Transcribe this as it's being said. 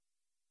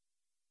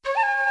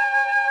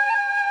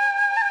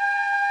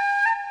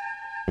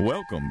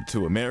Welcome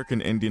to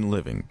American Indian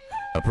Living,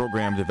 a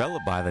program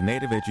developed by the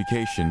Native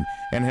Education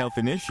and Health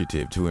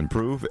Initiative to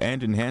improve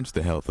and enhance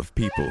the health of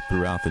people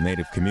throughout the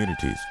Native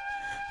communities.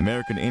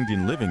 American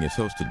Indian Living is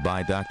hosted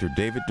by Dr.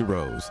 David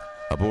DeRose,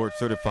 a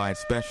board-certified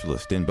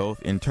specialist in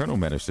both internal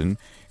medicine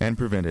and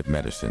preventive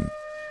medicine.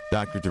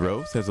 Dr.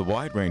 DeRose has a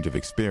wide range of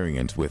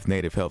experience with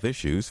Native health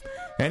issues,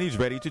 and he's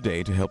ready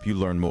today to help you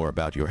learn more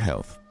about your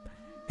health.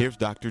 Here's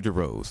Dr.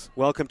 DeRose.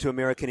 Welcome to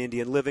American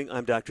Indian Living.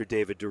 I'm Dr.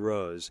 David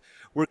DeRose.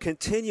 We're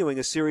continuing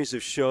a series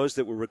of shows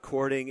that we're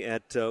recording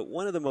at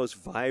one of the most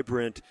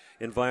vibrant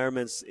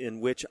environments in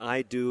which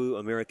I do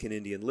American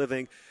Indian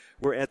Living.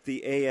 We're at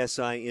the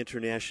ASI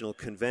International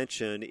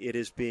Convention. It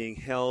is being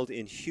held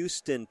in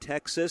Houston,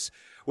 Texas.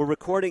 We're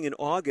recording in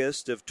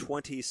August of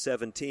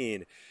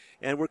 2017.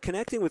 And we're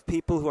connecting with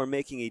people who are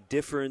making a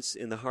difference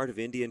in the heart of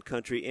Indian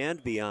country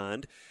and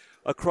beyond.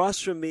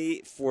 Across from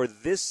me for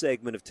this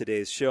segment of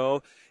today's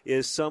show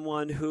is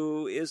someone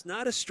who is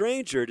not a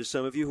stranger to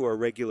some of you who are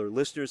regular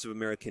listeners of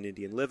American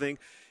Indian Living.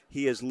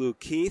 He is Lou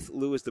Keith.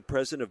 Lou is the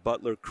president of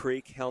Butler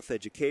Creek Health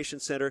Education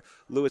Center.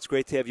 Lou, it's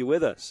great to have you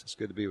with us. It's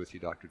good to be with you,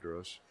 Dr.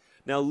 DeRose.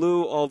 Now,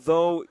 Lou,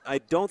 although I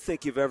don't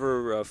think you've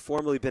ever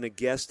formally been a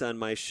guest on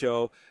my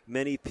show,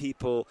 many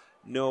people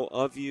know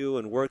of you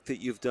and work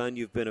that you've done.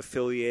 You've been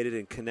affiliated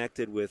and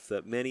connected with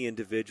many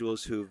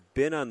individuals who've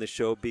been on the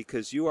show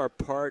because you are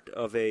part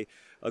of a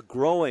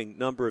growing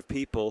number of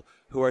people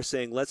who are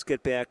saying, let's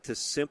get back to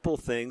simple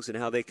things and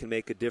how they can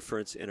make a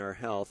difference in our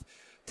health.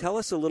 Tell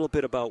us a little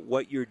bit about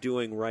what you're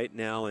doing right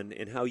now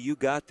and how you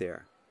got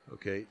there.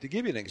 Okay, to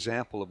give you an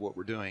example of what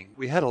we're doing,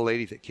 we had a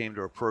lady that came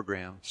to our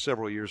program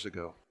several years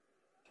ago.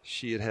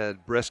 She had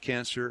had breast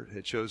cancer,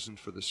 had chosen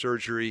for the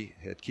surgery,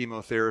 had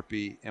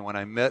chemotherapy, and when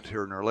I met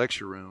her in our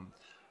lecture room,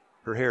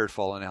 her hair had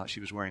fallen out. She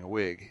was wearing a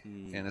wig.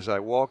 And as I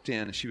walked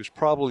in, she was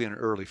probably in her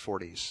early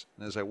 40s.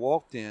 And as I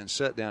walked in,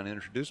 sat down and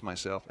introduced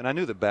myself, and I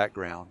knew the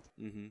background.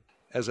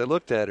 As I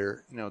looked at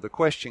her, the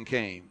question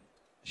came,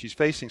 she's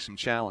facing some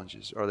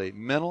challenges. Are they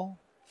mental,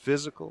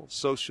 physical,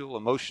 social,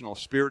 emotional,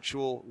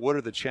 spiritual? What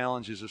are the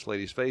challenges this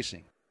lady's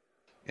facing?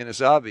 And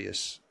it's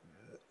obvious.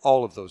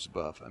 All of those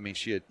above. I mean,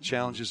 she had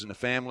challenges in the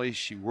family.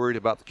 She worried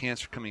about the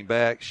cancer coming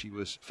back. She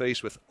was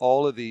faced with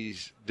all of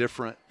these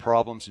different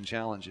problems and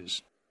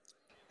challenges.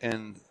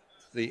 And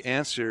the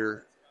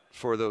answer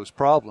for those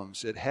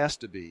problems, it has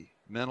to be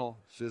mental,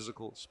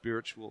 physical,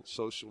 spiritual,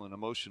 social, and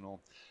emotional.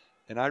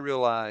 And I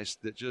realized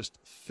that just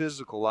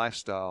physical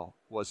lifestyle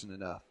wasn't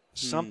enough.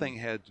 Something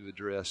had to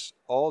address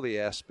all the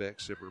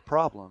aspects of her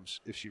problems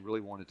if she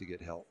really wanted to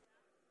get help.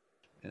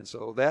 And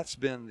so that's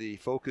been the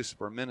focus of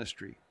our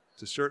ministry,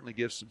 to certainly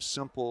give some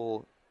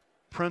simple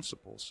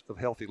principles of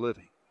healthy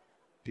living.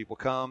 People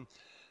come,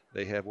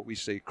 they have what we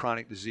say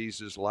chronic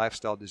diseases,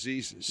 lifestyle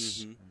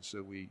diseases. And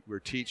so we're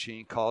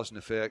teaching cause and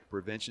effect.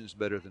 Prevention is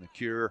better than a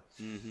cure.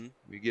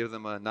 We give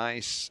them a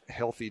nice,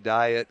 healthy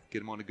diet, get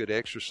them on a good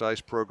exercise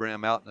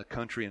program out in a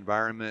country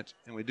environment,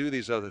 and we do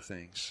these other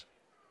things.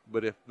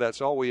 But if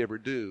that's all we ever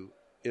do,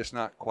 it's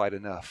not quite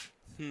enough.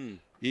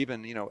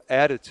 Even,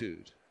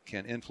 attitude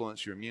can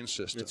influence your immune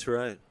system. That's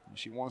right.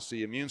 She wants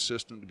the immune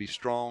system to be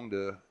strong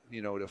to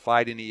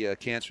fight any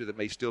cancer that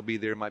may still be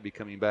there, might be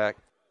coming back.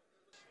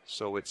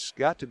 So it's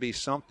got to be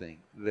something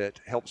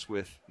that helps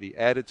with the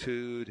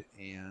attitude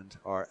and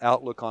our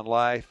outlook on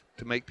life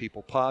to make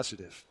people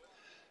positive.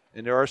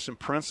 And there are some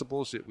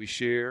principles that we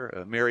share.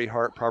 A merry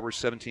heart,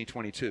 Proverbs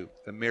 17:22.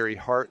 A merry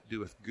heart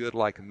doeth good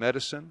like a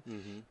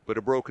medicine, but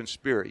a broken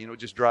spirit, it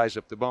just dries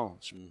up the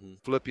bones.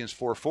 Philippians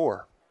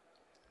 4:4.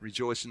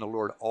 Rejoice in the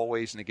Lord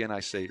always, and again I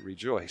say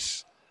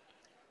rejoice.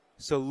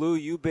 So, Lou,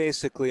 you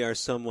basically are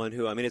someone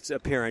who, it's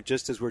apparent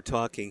just as we're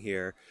talking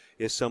here,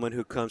 is someone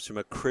who comes from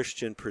a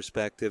Christian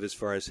perspective as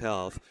far as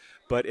health.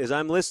 But as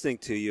I'm listening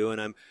to you,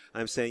 and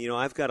I'm saying,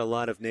 I've got a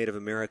lot of Native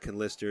American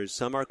listeners.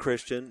 Some are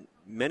Christian,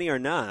 many are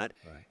not.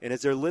 Right. And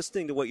as they're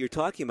listening to what you're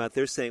talking about,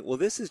 they're saying, well,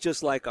 this is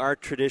just like our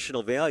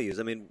traditional values.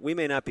 We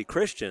may not be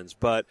Christians,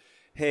 but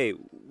hey,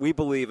 we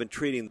believe in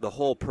treating the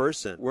whole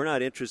person. We're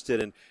not interested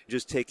in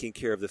just taking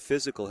care of the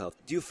physical health.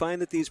 Do you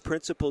find that these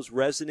principles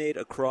resonate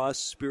across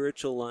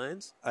spiritual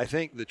lines? I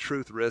think the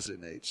truth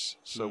resonates.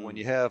 So when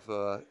you have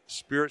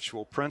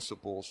spiritual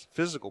principles,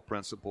 physical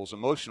principles,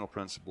 emotional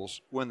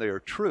principles, when they are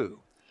true,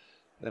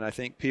 then I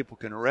think people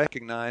can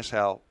recognize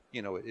how,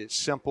 it's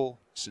simple,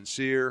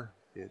 sincere,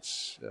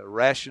 it's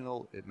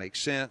rational, it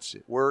makes sense,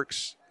 it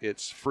works,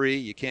 it's free,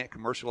 you can't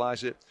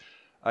commercialize it.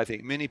 I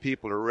think many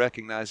people are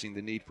recognizing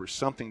the need for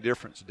something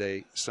different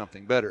today,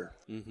 something better.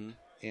 And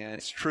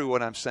it's true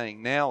what I'm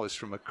saying now is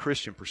from a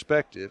Christian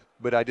perspective,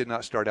 but I did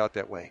not start out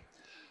that way.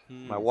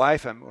 My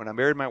wife, when I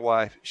married my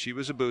wife, she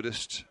was a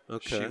Buddhist.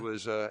 She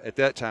was, at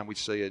that time, we'd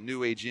say a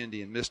New Age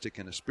Indian mystic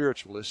and a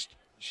spiritualist.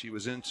 She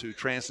was into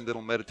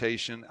transcendental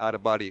meditation,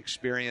 out-of-body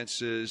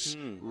experiences,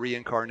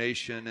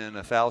 reincarnation, and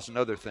 1,000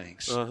 other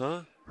things.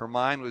 Her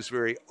mind was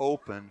very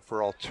open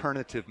for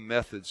alternative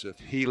methods of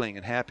healing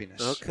and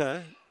happiness.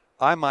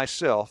 I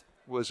myself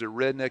was a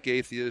redneck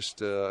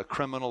atheist, a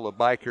criminal, a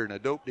biker, and a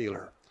dope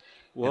dealer.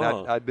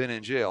 And I'd been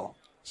in jail.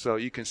 So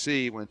you can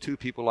see when two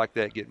people like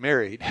that get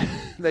married,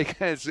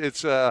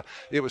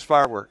 it was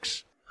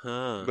fireworks.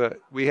 Huh. But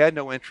we had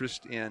no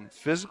interest in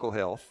physical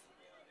health.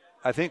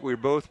 I think we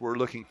both were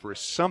looking for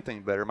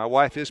something better. My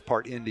wife is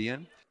part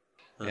Indian,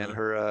 and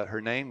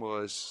her name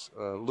was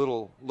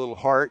Little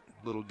Heart.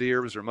 Little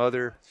Deer was her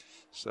mother.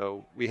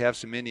 So we have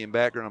some Indian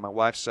background on my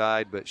wife's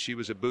side, but she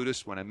was a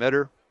Buddhist when I met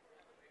her.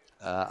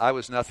 I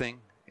was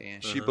nothing,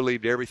 and she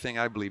believed everything.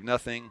 I believed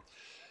nothing.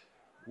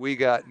 We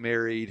got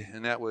married,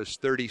 and that was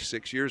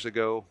 36 years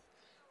ago.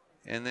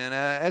 And then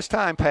as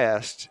time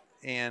passed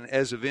and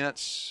as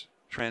events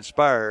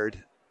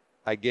transpired,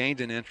 I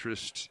gained an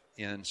interest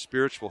in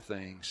spiritual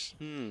things.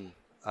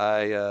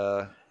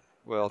 To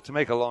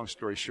make a long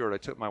story short, I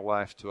took my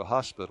wife to a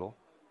hospital,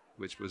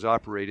 which was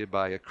operated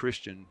by a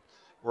Christian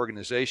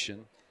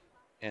organization.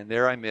 And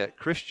there I met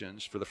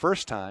Christians for the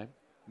first time.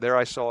 There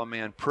I saw a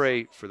man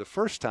pray for the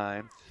first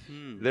time.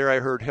 There I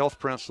heard health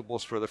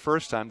principles for the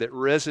first time that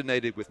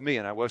resonated with me,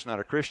 and I was not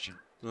a Christian.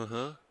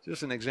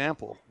 Just an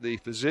example. The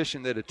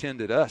physician that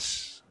attended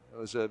us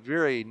was a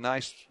very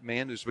nice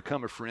man who's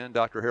become a friend,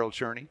 Dr. Harold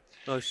Cherney.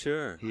 Oh,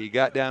 sure. He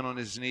got down on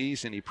his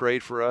knees and he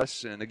prayed for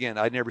us. And again,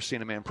 I'd never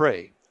seen a man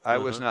pray. I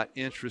was not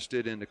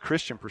interested in the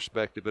Christian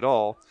perspective at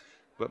all.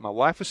 But my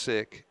wife was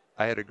sick.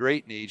 I had a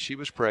great need. She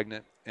was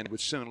pregnant and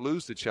would soon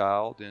lose the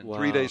child. And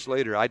 3 days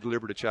later, I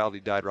delivered a child. He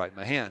died right in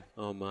my hand.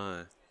 Oh,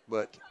 my.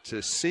 But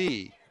to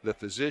see the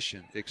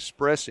physician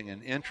expressing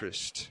an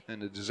interest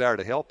and a desire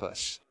to help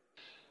us,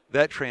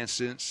 that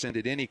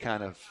transcended any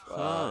kind of,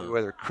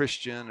 whether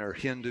Christian or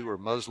Hindu or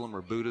Muslim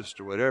or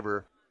Buddhist or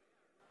whatever.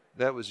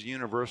 That was a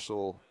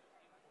universal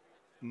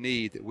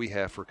need that we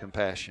have for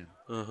compassion.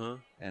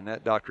 And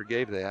that doctor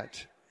gave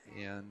that.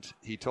 And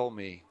he told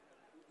me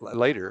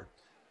later,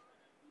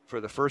 for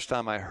the first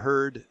time I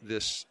heard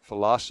this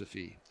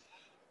philosophy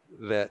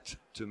that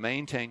to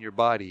maintain your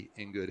body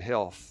in good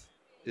health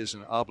is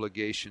an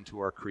obligation to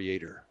our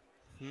Creator.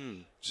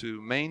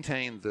 To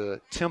maintain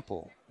the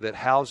temple that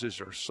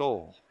houses our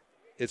soul,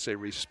 it's a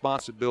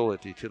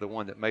responsibility to the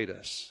one that made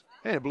us.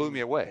 And it blew me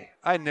away.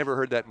 I never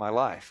heard that in my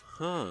life.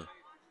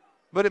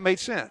 But it made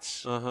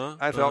sense.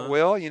 I thought,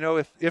 well,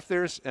 if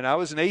there's, and I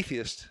was an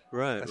atheist.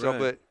 Right,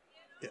 But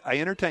I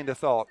entertained the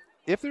thought,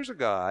 if there's a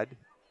God,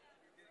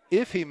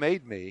 if he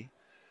made me,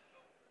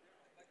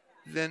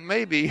 then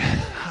maybe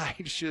I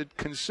should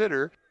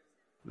consider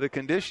the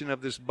condition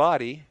of this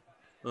body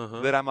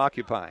that I'm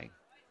occupying.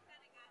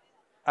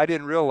 I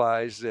didn't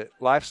realize that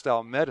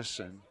lifestyle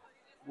medicine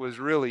was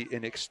really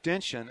an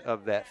extension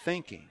of that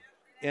thinking,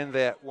 in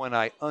that when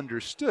I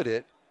understood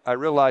it, I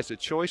realized the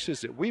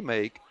choices that we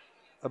make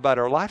about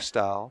our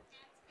lifestyle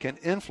can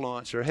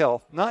influence our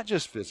health, not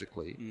just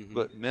physically,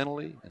 but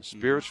mentally and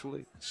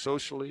spiritually, and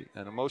socially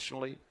and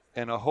emotionally,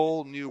 and a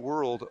whole new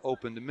world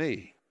opened to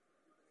me.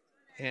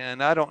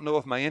 And I don't know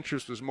if my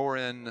interest was more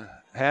in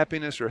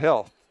happiness or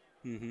health,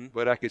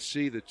 but I could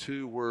see the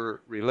two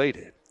were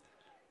related.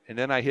 And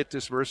then I hit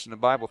this verse in the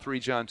Bible, 3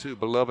 John 2,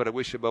 Beloved, I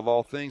wish above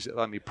all things that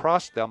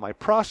thou might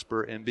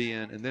prosper and be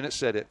in, and then it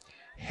said it,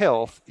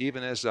 health,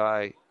 even as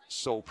thy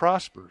soul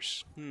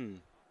prospers.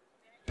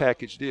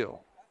 Package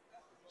deal.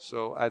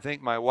 So I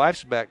think my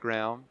wife's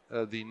background,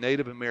 the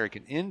Native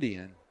American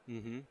Indian,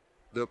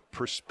 the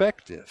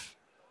perspective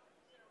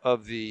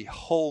of the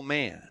whole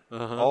man,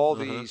 all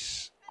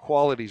these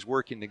qualities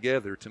working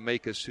together to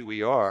make us who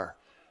we are,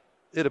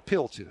 it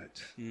appealed to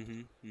it.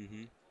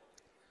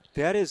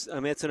 That is,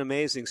 it's an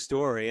amazing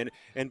story.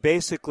 And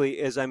basically,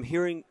 as I'm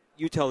hearing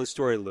you tell the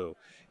story, Lou,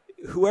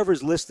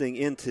 whoever's listening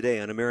in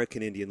today on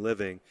American Indian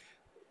Living,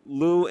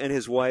 Lou and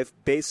his wife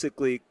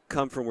basically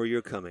come from where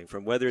you're coming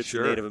from, whether it's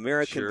a Native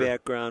American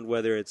background,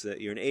 whether it's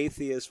you're an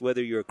atheist,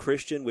 whether you're a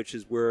Christian, which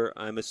is where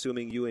I'm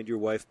assuming you and your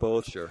wife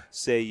both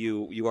say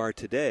you are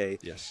today.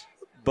 Yes.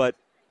 But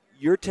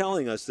you're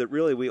telling us that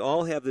really we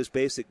all have this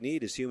basic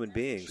need as human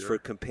beings for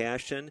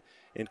compassion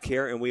and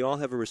care, and we all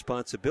have a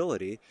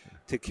responsibility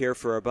to care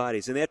for our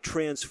bodies. And that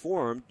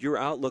transformed your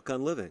outlook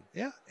on living.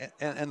 Yeah,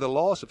 and the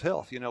laws of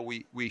health.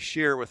 We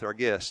share with our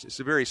guests. It's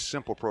a very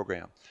simple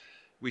program.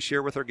 We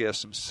share with our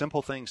guests some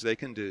simple things they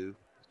can do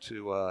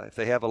to, if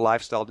they have a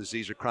lifestyle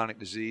disease or chronic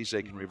disease,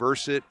 they can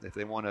reverse it. If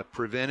they want to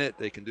prevent it,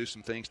 they can do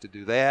some things to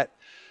do that.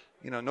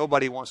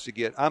 Nobody wants to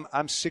get,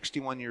 I'm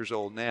 61 years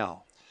old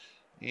now.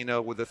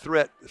 With the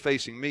threat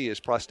facing me is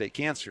prostate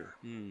cancer.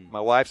 My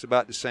wife's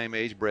about the same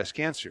age, breast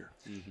cancer.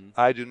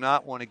 I do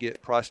not want to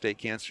get prostate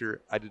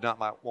cancer. I do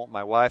not want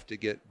my wife to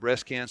get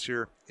breast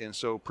cancer. And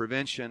so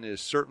prevention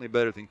is certainly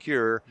better than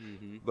cure.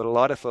 But a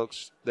lot of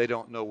folks, they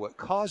don't know what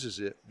causes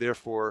it.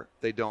 Therefore,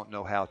 they don't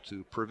know how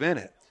to prevent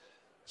it.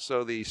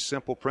 So these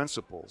simple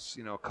principles,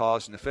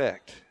 cause and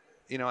effect.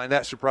 And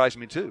that surprised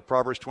me too.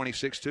 Proverbs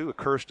 26:2, a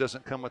curse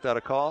doesn't come without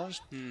a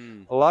cause.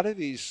 A lot of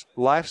these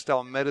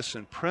lifestyle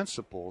medicine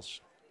principles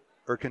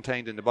are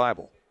contained in the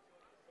Bible.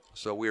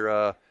 So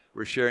we're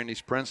sharing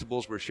these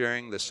principles. We're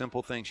sharing the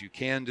simple things you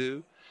can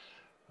do.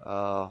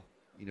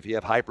 If you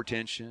have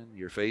hypertension,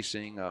 you're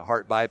facing a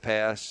heart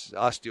bypass,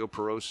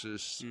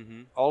 osteoporosis,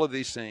 all of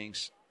these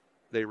things,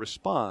 they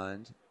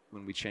respond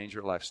when we change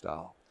our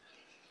lifestyle.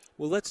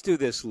 Well, let's do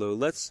this, Lou.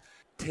 Let's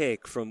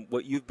take from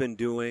what you've been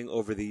doing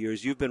over the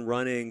years. You've been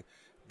running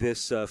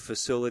this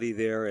facility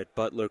there at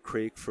Butler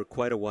Creek for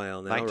quite a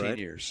while now, 19 right?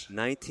 years.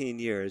 19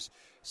 years.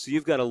 So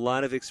you've got a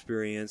lot of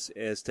experience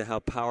as to how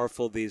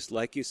powerful these,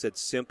 like you said,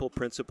 simple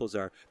principles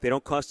are. They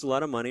don't cost a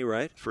lot of money,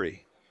 right?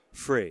 Free.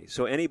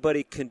 So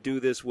anybody can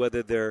do this,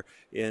 whether they're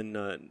in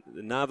the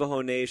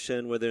Navajo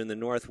Nation, whether in the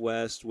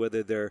Northwest,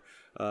 whether they're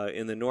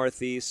in the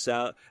Northeast,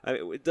 South. I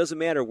mean, it doesn't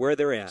matter where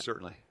they're at.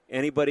 Certainly.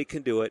 Anybody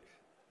can do it.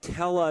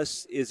 Tell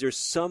us, is there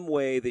some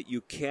way that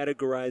you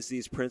categorize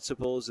these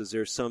principles? Is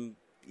there some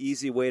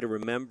easy way to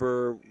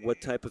remember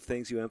what type of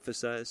things you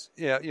emphasize?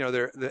 Yeah,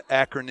 the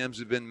acronyms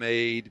have been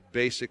made.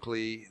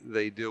 Basically,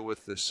 they deal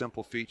with the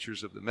simple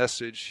features of the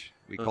message.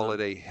 We call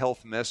it a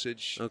health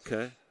message.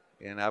 Okay.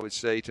 And I would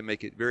say, to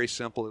make it very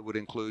simple, it would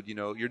include,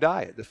 your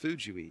diet, the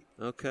foods you eat.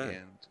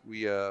 Okay. And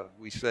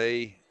we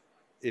say,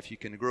 if you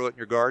can grow it in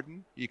your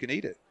garden, you can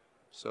eat it.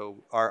 So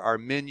our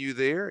menu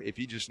there, if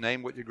you just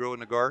name what you grow in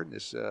the garden,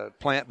 is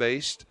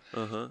plant-based,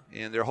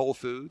 and they're whole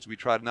foods. We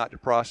try not to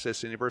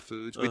process any of our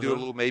foods. We do a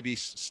little maybe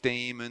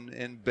steam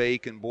and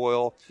bake and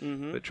boil,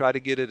 but try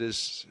to get it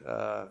as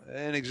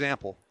an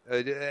example.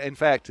 In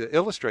fact, to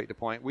illustrate the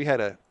point, we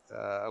had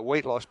a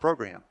weight loss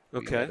program.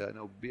 Okay. We had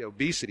an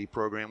obesity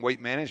program,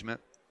 weight management.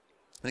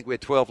 I think we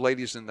had 12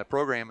 ladies in the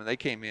program, and they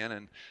came in,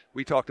 and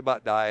we talked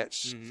about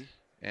diets.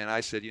 And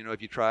I said,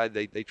 if you tried,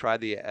 they tried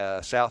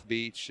the South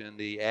Beach and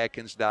the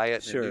Atkins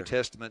diet and the New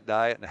Testament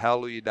diet and the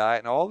Hallelujah diet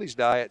and all these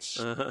diets,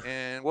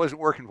 and it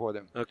wasn't working for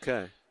them.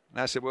 Okay. And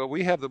I said, well,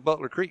 we have the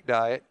Butler Creek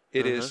diet.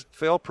 It is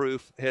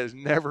fail-proof, has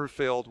never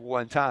failed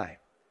one time.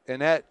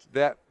 And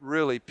that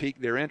really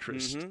piqued their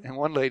interest. And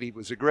one lady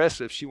was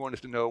aggressive. She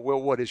wanted to know, well,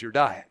 what is your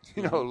diet?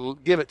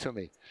 Give it to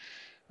me.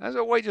 I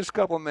said, wait just a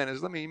couple of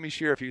minutes. Let me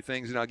share a few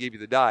things, and I'll give you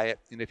the diet.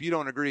 And if you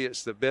don't agree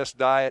it's the best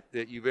diet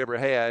that you've ever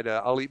had,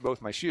 I'll eat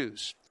both my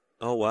shoes.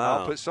 Oh, wow.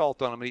 I'll put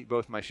salt on them and eat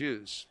both my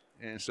shoes.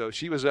 And so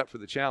she was up for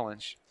the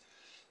challenge.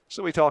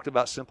 So we talked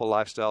about simple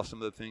lifestyle,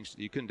 some of the things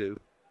that you can do.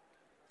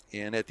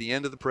 And at the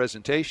end of the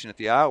presentation, at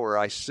the hour,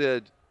 I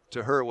said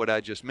to her what I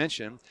just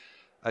mentioned.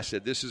 I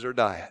said, this is our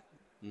diet.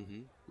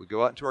 We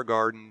go out into our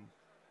garden.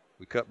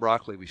 We cut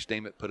broccoli. We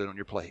steam it, put it on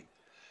your plate.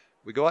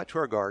 We go out to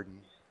our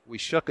garden. We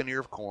shuck an ear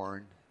of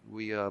corn.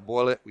 We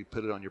boil it. We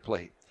put it on your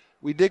plate.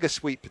 We dig a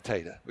sweet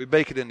potato. We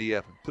bake it in the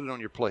oven. Put it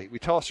on your plate. We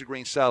toss a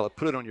green salad.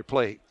 Put it on your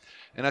plate.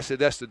 And I said,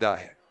 that's the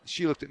diet.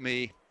 She looked at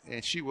me,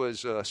 and she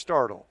was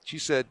startled. She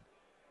said,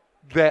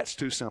 that's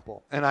too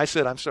simple. And I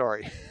said, I'm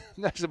sorry.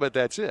 I said, but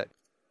that's it.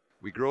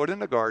 We grow it in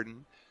the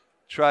garden.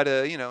 Try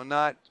to,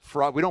 not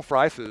fry. We don't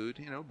fry food.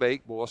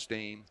 Bake, boil,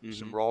 steam,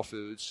 some raw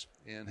foods,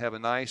 and have a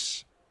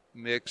nice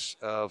mix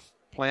of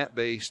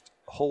plant-based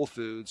whole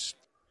foods.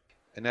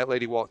 And that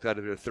lady walked out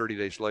of there 30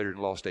 days later and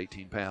lost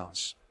 18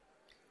 pounds.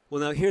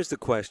 Well, now here's the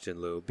question,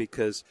 Lou,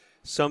 because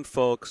some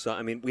folks,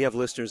 we have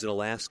listeners in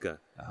Alaska,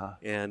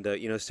 and,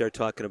 start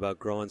talking about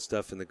growing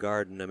stuff in the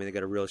garden. They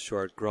got a real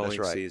short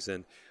growing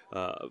season.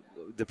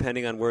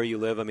 Depending on where you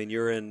live,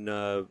 you're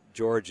in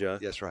Georgia.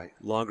 That's right.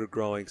 Longer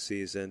growing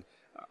season.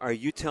 Are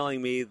you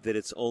telling me that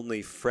it's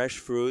only fresh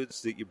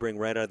fruits that you bring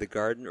right out of the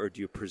garden, or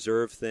do you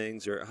preserve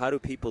things, or how do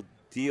people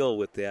deal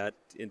with that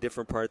in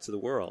different parts of the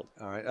world?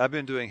 All right. I've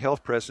been doing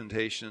health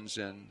presentations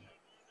in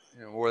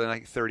more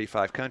than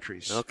 35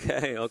 countries.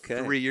 Okay.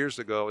 3 years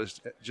ago, I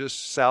was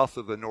just south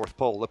of the North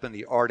Pole, up in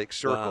the Arctic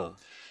Circle,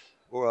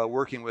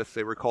 working with,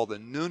 they were called the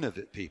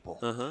Nunavut people.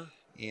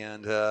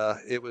 And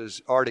it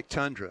was Arctic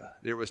tundra.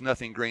 There was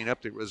nothing green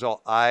up there. It was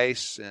all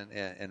ice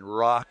and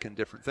rock and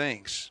different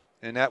things.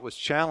 And that was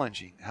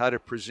challenging, how to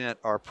present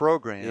our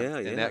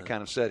program in that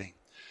kind of setting.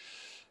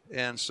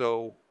 And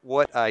so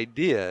what I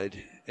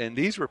did, and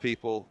these were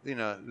people,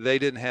 they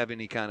didn't have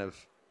any kind of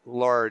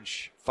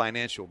large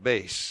financial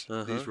base.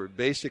 These were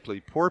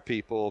basically poor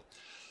people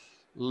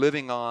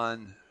living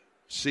on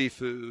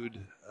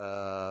seafood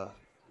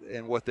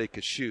and what they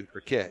could shoot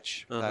or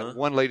catch.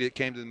 One lady that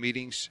came to the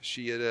meetings,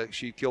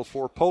 she killed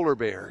 4 polar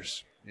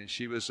bears, and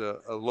she was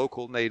a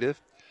local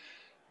native.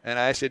 And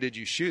I said, did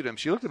you shoot them?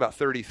 She looked about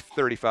 30,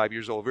 35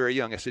 years old, very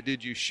young. I said,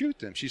 did you shoot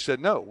them? She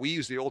said, no, we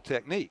use the old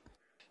technique.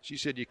 She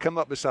said, you come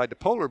up beside the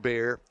polar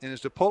bear, and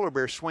as the polar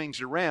bear swings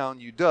around,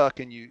 you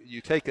duck, and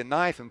you take a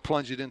knife and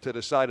plunge it into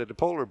the side of the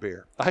polar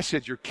bear. I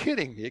said, you're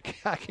kidding me.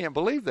 I can't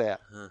believe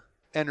that.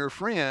 And her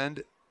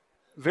friend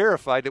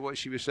verified that what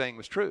she was saying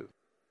was true.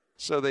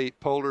 So they ate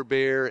polar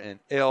bear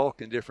and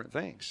elk and different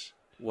things.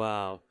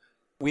 Wow.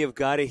 We have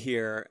got to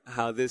hear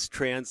how this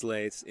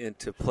translates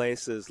into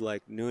places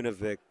like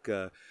Nunavik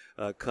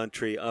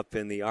country up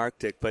in the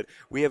Arctic. But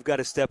we have got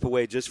to step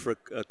away just for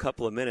a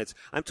couple of minutes.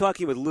 I'm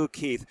talking with Lou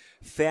Keith,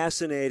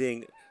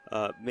 fascinating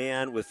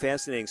man with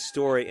fascinating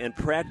story and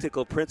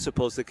practical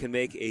principles that can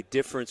make a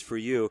difference for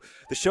you.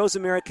 The show's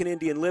American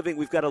Indian Living.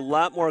 We've got a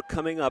lot more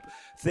coming up.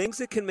 Things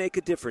that can make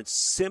a difference.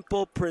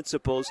 Simple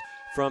principles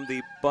from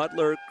the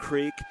Butler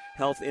Creek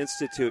Health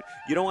Institute.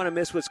 You don't want to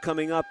miss what's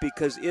coming up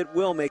because it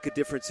will make a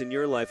difference in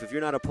your life. If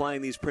you're not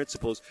applying these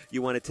principles,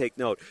 you want to take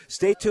note.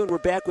 Stay tuned. We're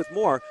back with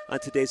more on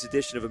today's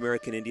edition of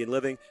American Indian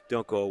Living.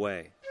 Don't go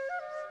away.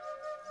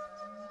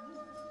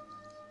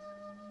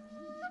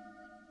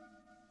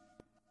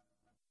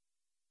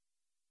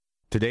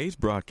 Today's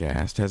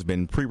broadcast has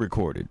been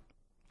pre-recorded.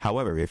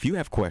 However, if you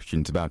have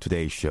questions about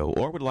today's show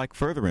or would like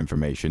further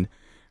information,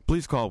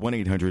 please call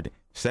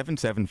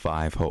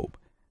 1-800-775-HOPE.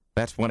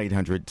 That's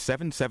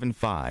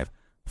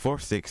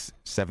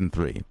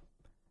 1-800-775-4673.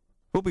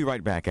 We'll be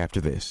right back after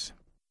this.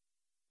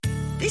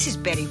 This is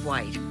Betty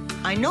White.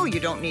 I know you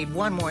don't need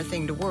one more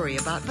thing to worry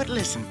about, but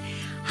listen.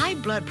 High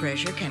blood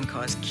pressure can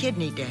cause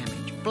kidney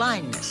damage,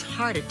 blindness,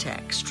 heart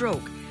attack,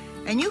 stroke,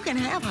 and you can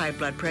have high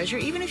blood pressure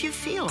even if you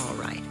feel all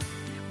right.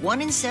 1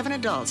 in 7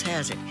 adults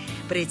has it,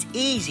 but it's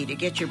easy to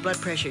get your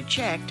blood pressure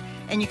checked,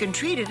 and you can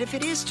treat it if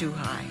it is too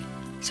high.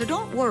 So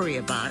don't worry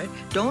about it.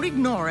 Don't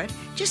ignore it.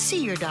 Just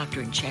see your doctor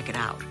and check it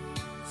out.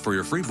 For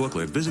your free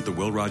booklet, visit the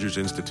Will Rogers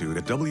Institute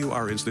at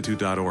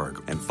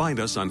wrinstitute.org and find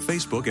us on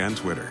Facebook and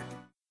Twitter.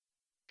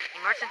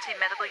 Emergency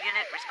medical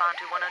unit, respond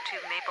to 102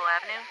 Maple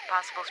Avenue.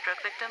 Possible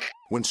stroke victim.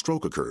 When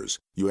stroke occurs,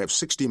 you have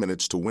 60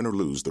 minutes to win or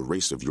lose the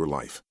race of your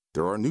life.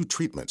 There are new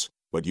treatments,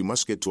 but you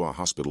must get to a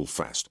hospital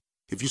fast.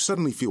 If you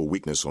suddenly feel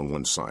weakness on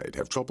one side,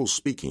 have trouble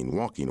speaking,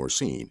 walking, or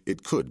seeing,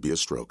 it could be a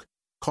stroke.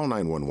 Call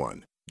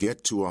 911.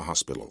 Get to a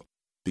hospital.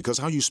 Because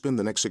how you spend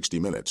the next 60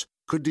 minutes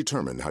could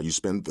determine how you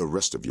spend the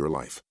rest of your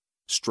life.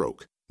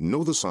 Stroke.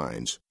 Know the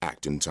signs.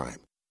 Act in time.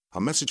 A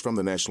message from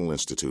the National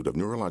Institute of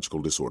Neurological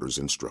Disorders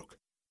and Stroke.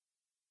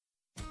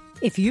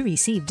 If you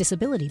receive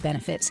disability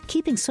benefits,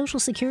 keeping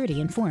Social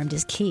Security informed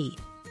is key.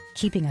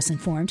 Keeping us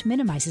informed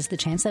minimizes the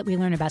chance that we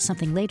learn about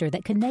something later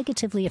that could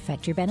negatively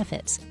affect your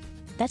benefits.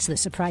 That's the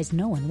surprise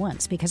no one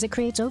wants because it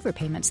creates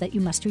overpayments that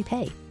you must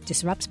repay,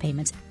 disrupts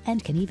payments,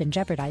 and can even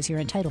jeopardize your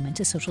entitlement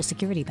to Social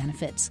Security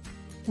benefits.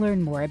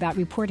 Learn more about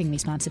reporting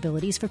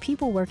responsibilities for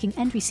people working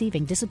and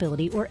receiving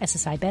disability or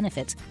SSI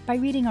benefits by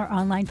reading our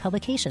online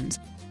publications,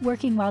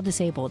 Working While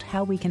Disabled,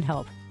 How We Can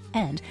Help,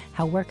 and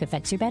How Work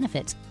Affects Your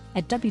Benefits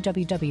at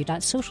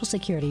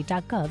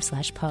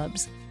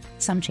www.socialsecurity.gov/pubs.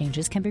 Some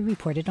changes can be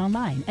reported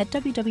online at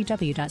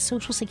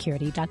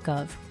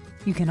www.socialsecurity.gov.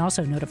 You can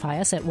also notify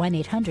us at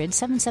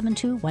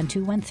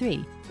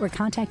 1-800-772-1213 or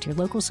contact your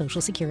local Social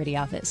Security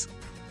office.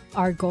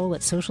 Our goal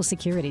at Social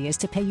Security is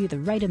to pay you the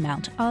right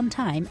amount on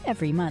time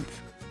every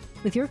month.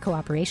 With your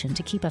cooperation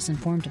to keep us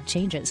informed of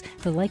changes,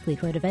 the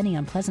likelihood of any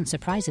unpleasant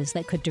surprises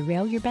that could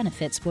derail your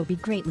benefits will be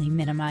greatly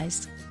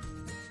minimized.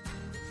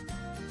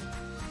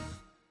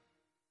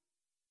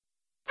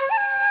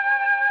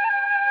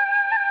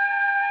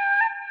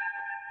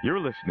 You're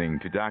listening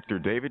to Dr.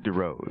 David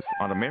DeRose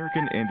on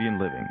American Indian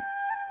Living.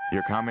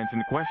 Your comments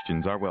and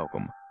questions are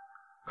welcome.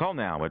 Call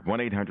now at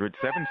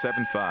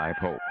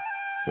 1-800-775-HOPE.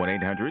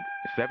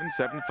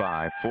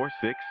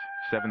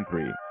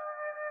 1-800-775-4673.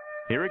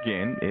 Here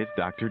again is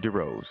Dr.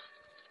 DeRose.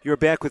 You're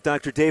back with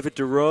Dr. David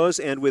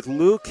DeRose and with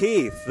Lou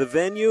Keith. The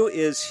venue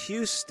is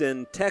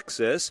Houston,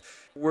 Texas.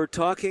 We're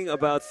talking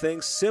about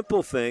things,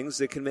 simple things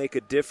that can make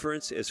a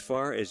difference as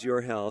far as your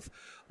health.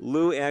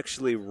 Lou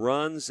actually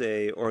runs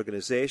an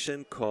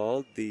organization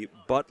called the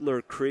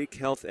Butler Creek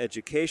Health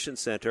Education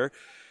Center,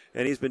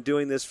 and he's been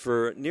doing this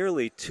for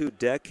nearly 2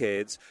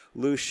 decades.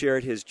 Lou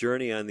shared his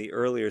journey on the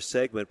earlier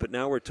segment, but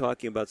now we're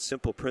talking about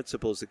simple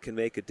principles that can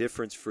make a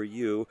difference for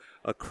you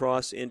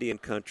across Indian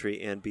country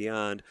and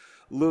beyond.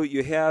 Lou,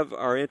 you have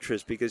our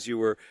interest because you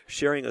were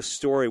sharing a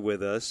story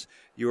with us.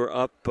 You were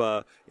up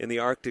in the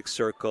Arctic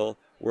Circle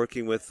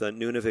working with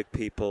Nunavik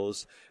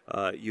peoples.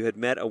 You had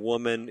met a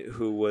woman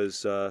who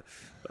was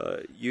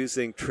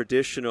using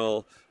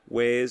traditional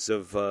ways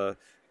of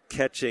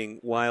catching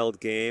wild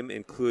game,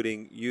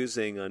 including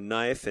using a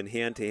knife and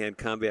hand-to-hand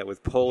combat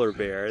with polar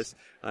bears.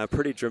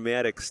 Pretty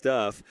dramatic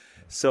stuff.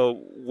 So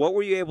what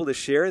were you able to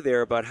share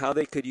there about how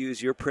they could use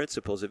your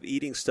principles of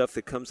eating stuff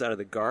that comes out of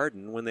the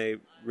garden when they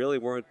really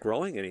weren't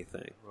growing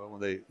anything? Well,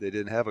 when they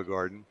didn't have a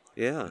garden.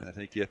 Yeah. I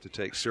think you have to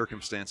take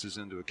circumstances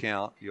into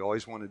account. You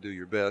always want to do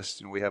your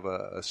best, and we have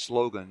a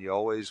slogan, you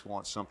always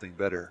want something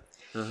better.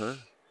 Uh-huh.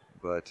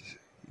 But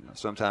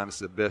sometimes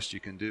the best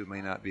you can do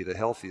may not be the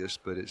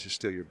healthiest, but it's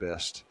still your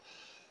best.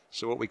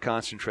 So what we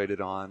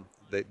concentrated on,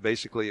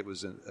 basically it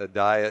was a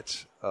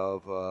diet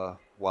of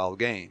wild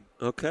game.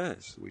 Okay.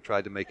 So we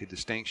tried to make a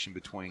distinction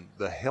between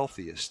the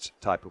healthiest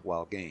type of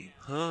wild game.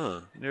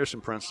 Huh. And there are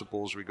some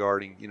principles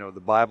regarding, the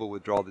Bible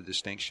would draw the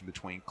distinction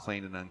between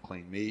clean and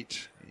unclean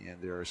meat,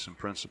 and there are some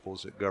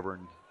principles that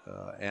govern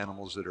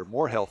animals that are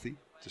more healthy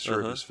to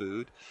serve as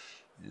food.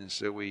 And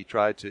so we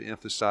tried to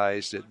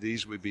emphasize that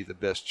these would be the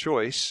best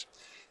choice.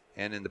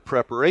 And in the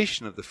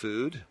preparation of the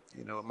food,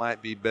 it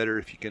might be better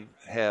if you can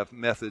have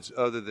methods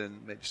other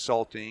than maybe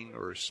salting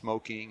or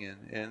smoking,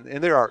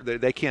 and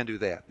they can do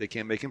that. They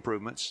can make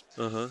improvements,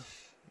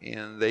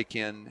 and they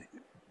can.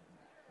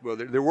 Well,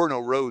 there were no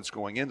roads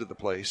going into the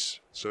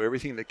place, so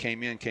everything that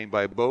came in came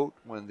by boat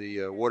when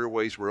the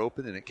waterways were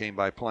open, and it came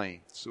by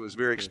plane. So it was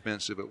very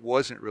expensive. It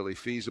wasn't really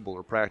feasible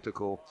or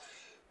practical,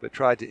 but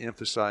tried to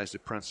emphasize the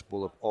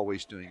principle of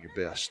always doing your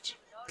best.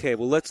 Okay,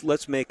 well,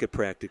 let's make it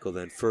practical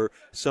then. For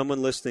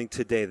someone listening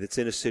today that's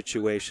in a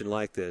situation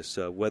like this,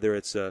 whether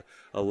it's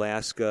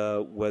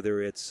Alaska,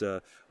 whether it's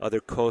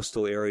other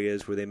coastal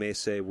areas where they may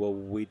say, well,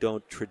 we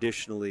don't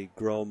traditionally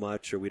grow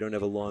much or we don't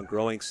have a long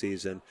growing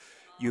season,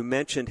 you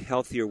mentioned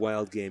healthier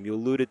wild game. You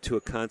alluded to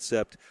a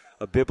concept,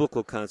 a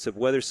biblical concept.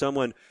 Whether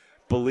someone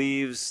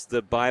believes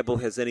the Bible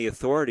has any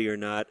authority or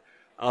not,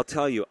 I'll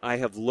tell you, I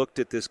have looked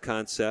at this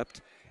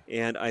concept,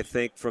 and I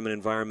think from an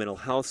environmental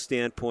health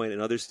standpoint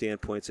and other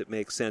standpoints it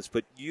makes sense.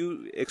 But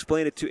you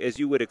explain it as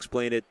you would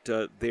explain it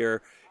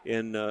there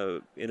in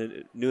a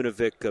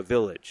Nunavik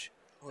village.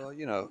 Well,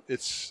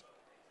 it's,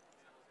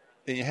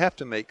 and you have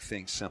to make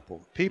things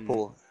simple.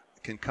 People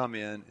can come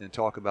in and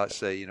talk about,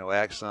 say,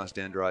 axons,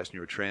 dendrites,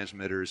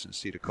 neurotransmitters, and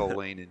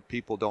acetylcholine, and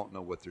people don't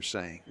know what they're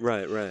saying.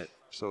 Right.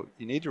 So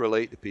you need to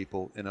relate to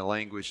people in a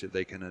language that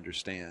they can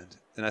understand.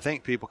 And I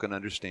think people can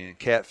understand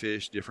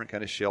catfish, different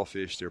kind of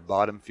shellfish. They're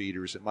bottom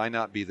feeders. It might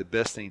not be the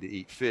best thing to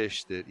eat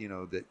fish that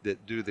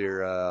that do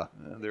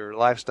their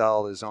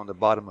lifestyle is on the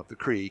bottom of the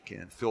creek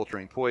and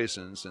filtering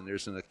poisons, and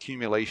there's an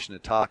accumulation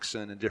of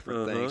toxin and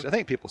different things. I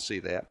think people see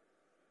that.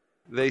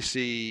 They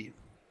see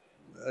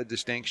a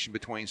distinction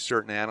between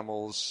certain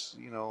animals,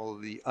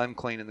 the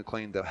unclean and the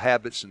clean, the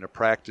habits and the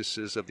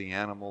practices of the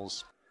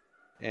animals.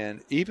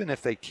 And even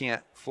if they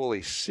can't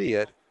fully see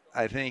it,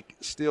 I think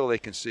still they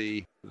can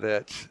see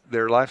that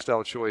their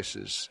lifestyle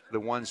choices, the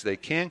ones they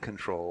can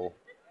control,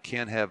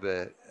 can have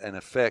an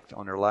effect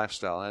on their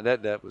lifestyle. And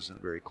that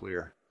wasn't very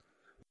clear.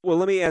 Well,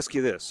 let me ask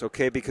you this,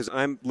 okay, because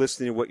I'm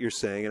listening to what you're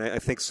saying, and I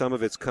think some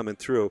of it's coming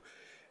through.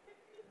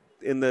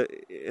 In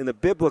the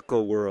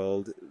biblical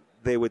world,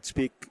 they would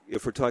speak,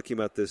 if we're talking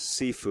about the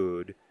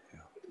seafood,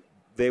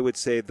 they would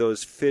say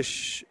those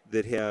fish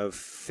that have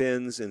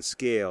fins and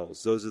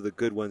scales, those are the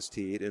good ones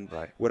to eat. And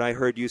what I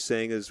heard you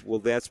saying is, well,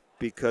 that's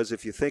because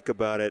if you think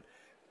about it,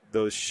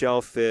 those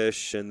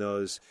shellfish and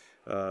those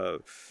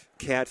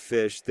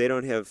catfish, they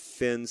don't have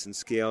fins and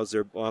scales.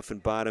 They're often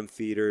bottom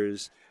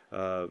feeders.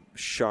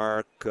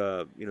 Shark,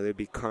 they'd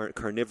be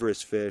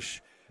carnivorous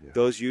fish. Yeah.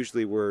 Those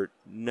usually were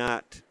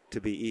not to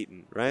be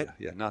eaten, right?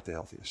 Yeah, not the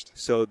healthiest.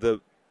 So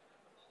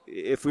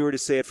if we were to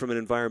say it from an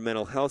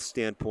environmental health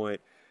standpoint,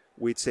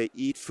 we'd say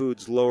eat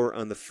foods lower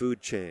on the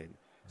food chain.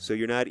 So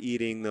you're not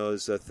eating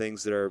those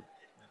things that are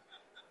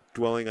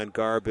dwelling on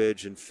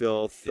garbage and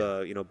filth,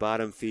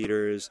 bottom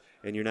feeders,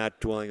 and you're not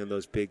dwelling on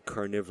those big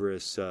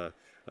carnivorous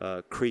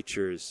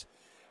creatures.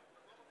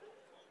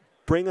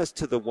 Bring us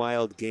to the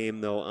wild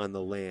game, though, on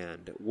the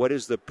land. What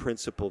is the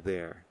principle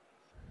there?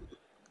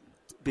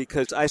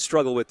 Because I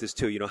struggle with this,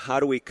 too. How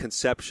do we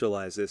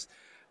conceptualize this?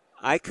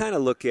 I kind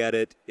of look at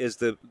it as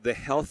the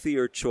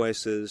healthier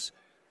choices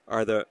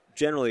are the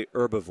generally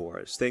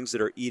herbivores, things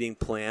that are eating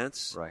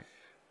plants. Right.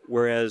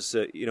 Whereas,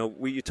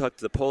 you talked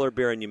to the polar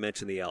bear and you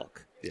mentioned the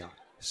elk. Yeah.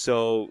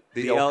 So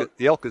the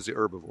elk is the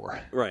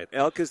herbivore. Right.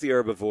 Elk is the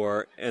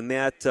herbivore. And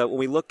that when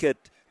we look at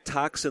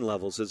toxin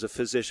levels as a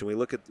physician, we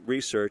look at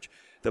research,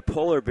 the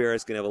polar bear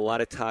is going to have a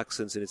lot of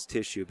toxins in its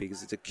tissue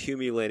because it's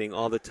accumulating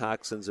all the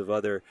toxins of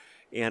other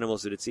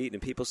animals that it's eaten.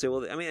 And people say,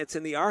 well, it's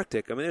in the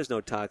Arctic. There's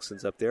no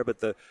toxins up there. But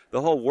the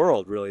whole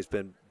world really has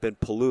been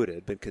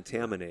polluted, been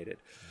contaminated.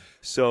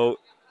 So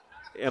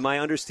am I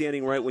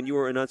understanding right? When you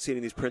were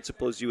enunciating these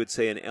principles, you would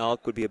say an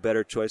elk would be a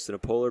better choice than a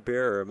polar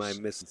bear, or am I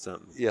missing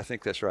something? Yeah, I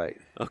think that's right.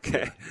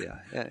 Okay. Yeah.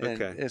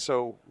 And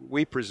so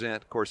we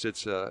present, of course,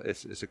 it's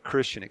a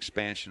Christian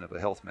expansion of a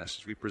health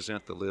message. We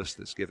present the list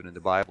that's given in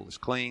the Bible as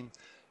clean,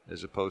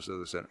 as opposed to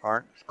those that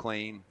aren't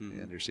clean.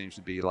 Mm-hmm. And there seems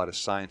to be a lot of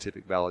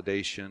scientific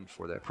validation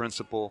for that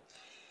principle.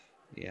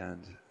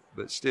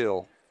 But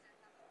still,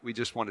 we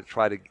just want to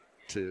try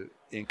to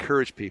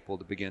encourage people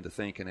to begin to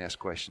think and ask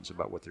questions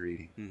about what they're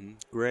eating. Mm-hmm.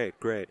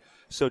 Great.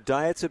 So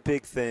diet's a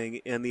big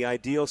thing, and the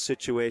ideal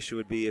situation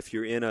would be if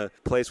you're in a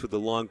place with a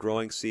long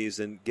growing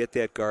season, get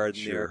that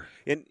garden there.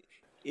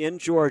 In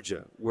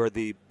Georgia, where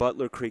the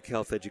Butler Creek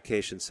Health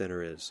Education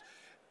Center is,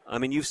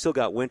 you've still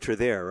got winter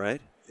there,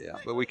 right? Yeah,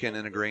 but we can,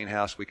 in a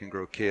greenhouse, we can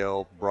grow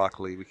kale,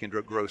 broccoli. We can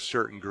grow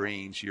certain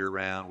greens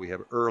year-round. We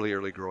have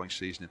early growing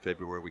season in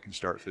February. We can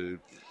start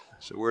food.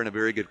 So we're in a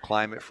very good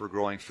climate for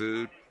growing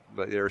food.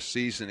 But there are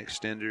season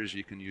extenders.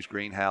 You can use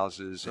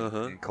greenhouses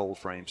and cold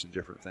frames and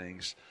different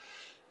things.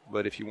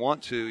 But if you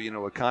want to,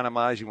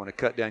 economize, you want to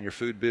cut down your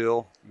food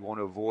bill, you want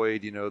to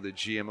avoid, the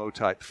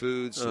GMO-type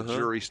foods. The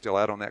jury's still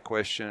out on that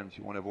question. If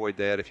you want to avoid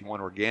that, if you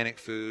want organic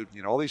food,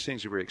 all these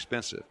things are very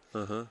expensive.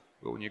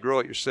 But when you grow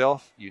it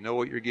yourself, you know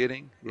what you're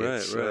getting.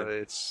 Right.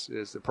 It's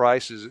the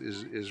price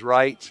is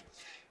right.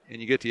 And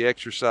you get the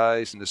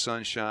exercise and the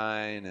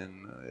sunshine,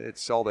 and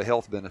it's all the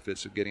health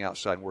benefits of getting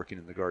outside and working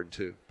in the garden,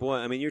 too.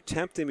 Boy, you're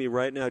tempting me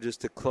right now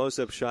just to close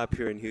up shop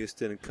here in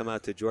Houston and come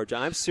out to Georgia.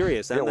 I'm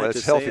serious. I'm not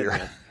just healthier.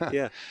 Saying that.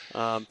 Yeah.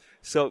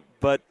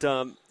 But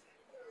a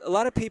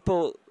lot of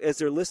people, as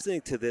they're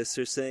listening to this,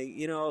 they're saying,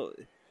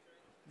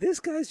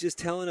 this guy's just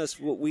telling us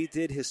what we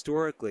did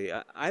historically.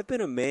 I've been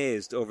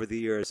amazed over the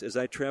years as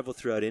I travel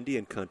throughout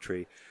Indian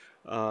country.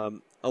 A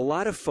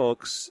lot of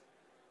folks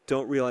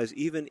don't realize,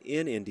 even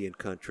in Indian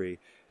country,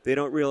 they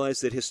don't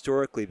realize that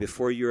historically,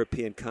 before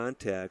European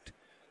contact,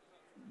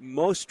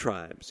 most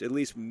tribes, at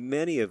least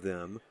many of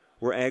them,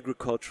 were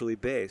agriculturally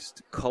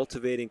based,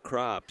 cultivating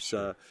crops.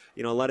 A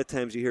lot of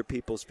times you hear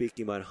people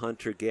speaking about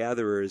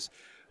hunter-gatherers,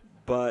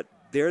 but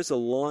there's a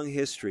long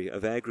history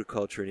of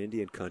agriculture in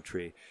Indian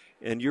country,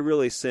 and you're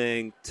really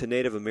saying to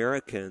Native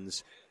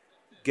Americans,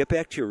 get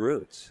back to your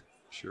roots.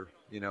 Sure.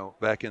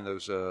 Back in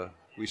those,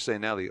 we say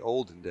now the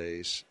olden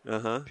days,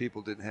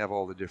 people didn't have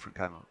all the different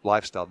kind of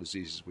lifestyle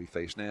diseases we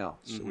face now.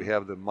 So we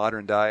have the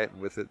modern diet,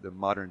 and with it the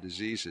modern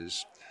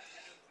diseases.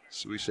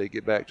 So we say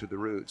get back to the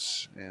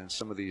roots, and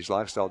some of these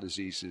lifestyle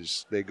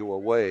diseases, they go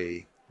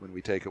away when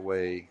we take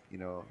away,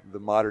 the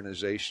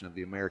modernization of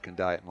the American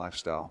diet and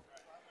lifestyle.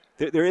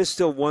 There is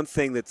still one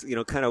thing that's,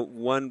 kind of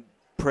one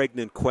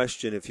pregnant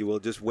question, if you will,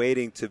 just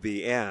waiting to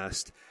be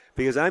asked,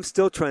 because I'm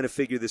still trying to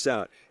figure this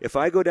out. If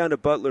I go down to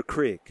Butler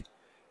Creek,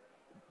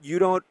 you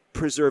don't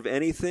preserve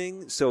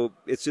anything, so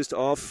it's just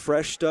all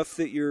fresh stuff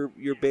that you're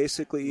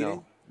basically eating?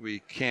 No. We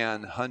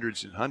can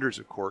hundreds and hundreds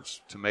of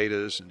quarts,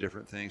 tomatoes and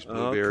different things,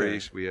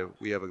 blueberries. Okay.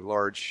 We have a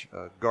large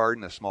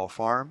garden, a small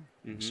farm.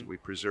 So we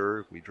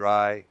preserve, we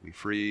dry, we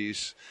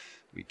freeze,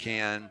 we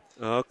can.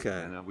 Okay.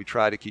 And we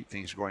try to keep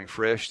things growing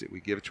fresh that we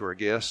give to our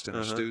guests and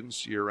our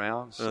students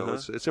year-round. So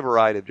it's a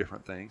variety of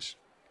different things.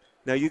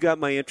 Now, you got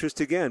my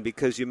interest again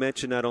because you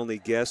mentioned not only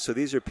guests. So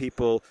these are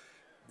people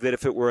that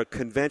if it were a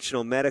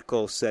conventional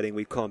medical setting,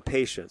 we'd call them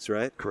patients,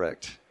 right?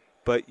 Correct.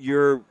 But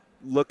you're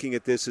looking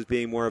at this as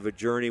being more of a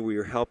journey where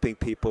you're helping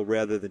people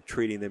rather than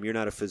treating them. You're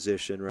not a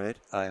physician, right?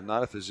 I am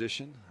not a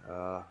physician.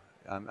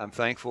 I'm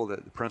thankful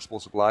that the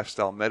principles of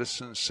lifestyle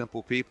medicine,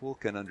 simple people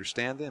can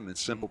understand them, and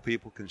simple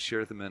people can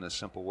share them in a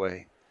simple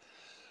way.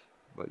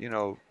 But,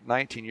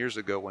 19 years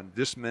ago when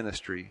this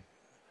ministry,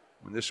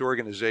 when this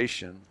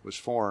organization was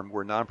formed,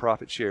 we're a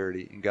nonprofit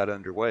charity and got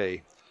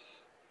underway,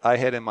 I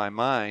had in my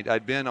mind,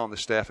 I'd been on the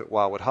staff at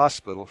Wildwood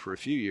Hospital for a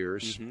few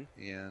years,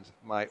 and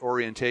my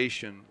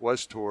orientation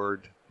was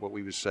toward what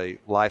we would say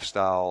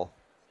lifestyle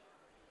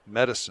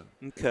medicine.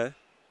 Okay.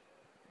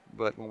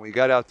 But when we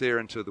got out there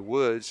into the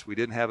woods, we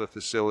didn't have a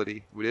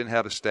facility, we didn't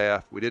have a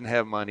staff, we didn't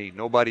have money,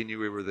 nobody knew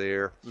we were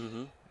there.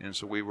 And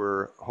so we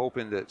were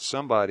hoping that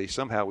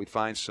somehow we'd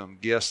find some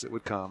guests that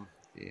would come,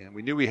 and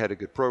we knew we had a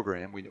good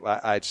program.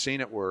 I'd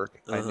seen it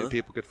work. I knew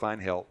people could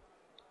find help.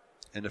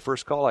 And the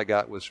first call I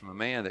got was from a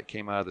man that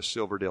came out of the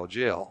Silverdale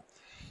jail.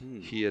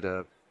 He had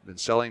been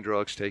selling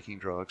drugs, taking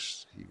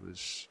drugs. He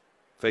was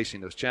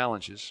facing those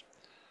challenges.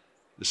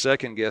 The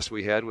second guest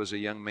we had was a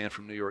young man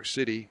from New York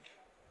City.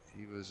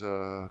 He was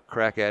a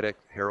crack addict,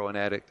 heroin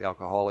addict,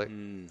 alcoholic.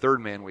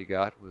 Third man we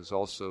got was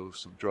also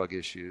some drug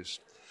issues.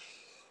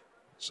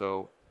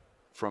 So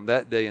from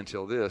that day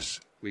until this,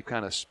 we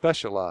kind of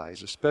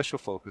specialize, a special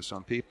focus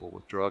on people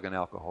with drug and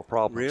alcohol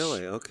problems.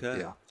 Really? Okay.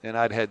 Yeah. And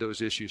I'd had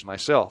those issues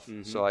myself.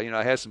 So,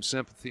 I had some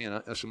sympathy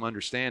and some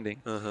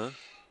understanding.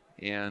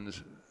 And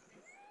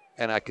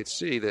I could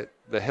see that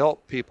the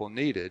help people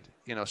needed,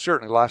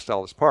 certainly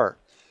lifestyle is part.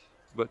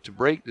 But to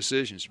break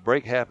decisions,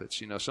 break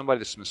habits, somebody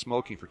that's been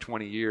smoking for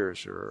 20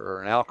 years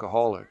or an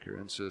alcoholic or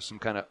into some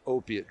kind of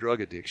opiate drug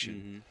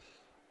addiction,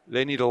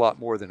 they need a lot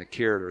more than a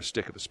carrot or a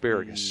stick of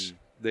asparagus.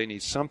 They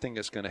need something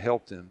that's going to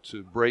help them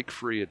to break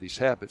free of these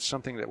habits,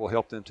 something that will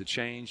help them to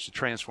change, to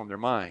transform their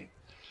mind.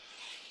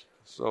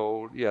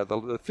 So, yeah,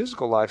 the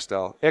physical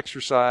lifestyle,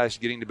 exercise,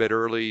 getting to bed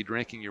early,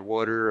 drinking your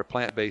water, a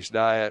plant-based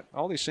diet,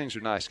 all these things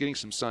are nice. Getting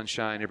some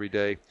sunshine every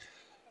day,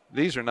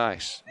 these are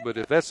nice. But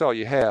if that's all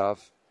you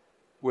have,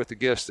 with the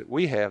guests that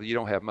we have, you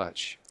don't have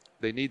much.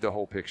 They need the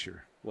whole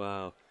picture.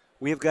 Wow.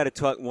 We have got to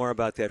talk more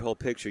about that whole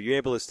picture. You're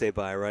able to stay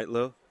by, right,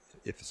 Lou?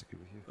 If it's okay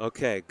with you.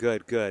 Okay,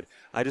 good.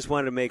 I just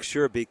wanted to make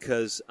sure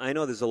because I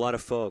know there's a lot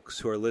of folks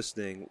who are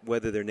listening,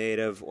 whether they're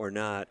Native or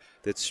not,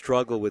 that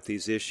struggle with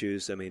these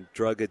issues. I mean,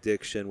 drug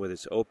addiction, whether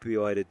it's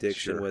opioid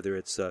addiction, whether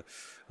it's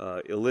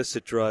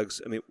illicit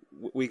drugs. I mean,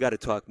 we got to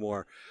talk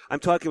more. I'm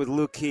talking with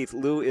Lou Keith.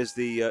 Lou is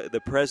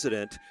the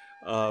president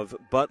of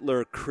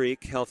Butler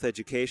Creek Health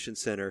Education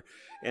Center,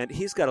 and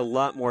he's got a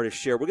lot more to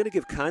share. We're going to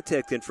give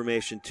contact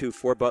information, too,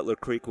 for Butler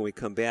Creek when we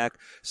come back.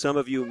 Some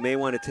of you may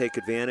want to take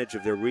advantage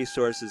of their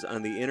resources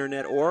on the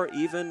Internet or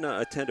even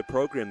attend a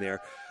program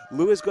there.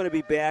 Lou is going to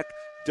be back.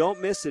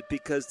 Don't miss it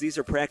because these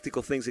are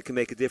practical things that can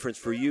make a difference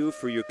for you,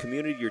 for your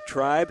community, your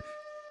tribe,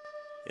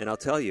 and I'll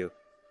tell you,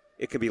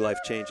 it can be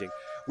life-changing.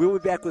 We'll be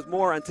back with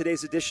more on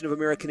today's edition of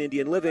American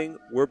Indian Living.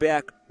 We're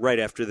back right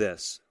after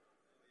this.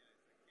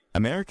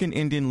 American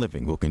Indian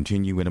Living will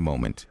continue in a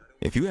moment.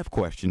 If you have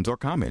questions or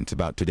comments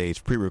about today's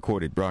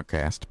pre-recorded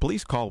broadcast,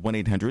 please call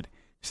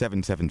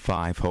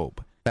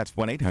 1-800-775-HOPE. That's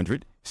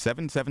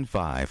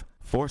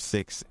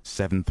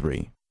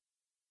 1-800-775-4673.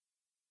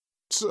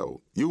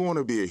 So, you want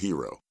to be a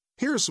hero.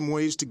 Here are some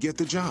ways to get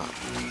the job.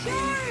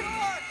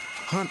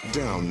 Hunt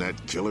down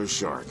that killer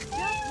shark.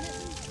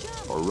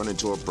 Or run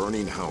into a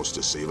burning house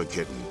to save a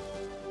kitten.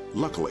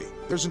 Luckily,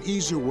 there's an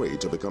easier way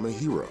to become a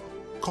hero.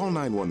 Call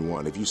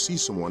 911 if you see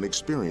someone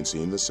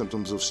experiencing the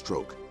symptoms of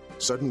stroke,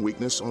 sudden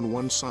weakness on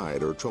one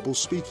side, or trouble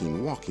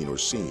speaking, walking, or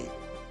seeing.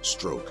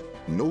 Stroke.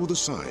 Know the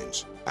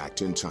signs.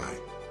 Act in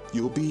time.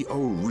 You'll be a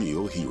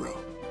real hero.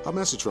 A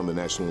message from the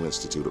National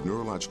Institute of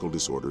Neurological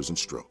Disorders and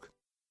Stroke.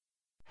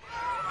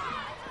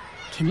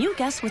 Can you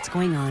guess what's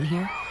going on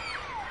here?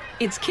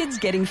 It's kids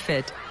getting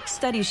fit.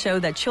 Studies show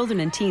that children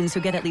and teens who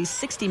get at least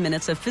 60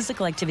 minutes of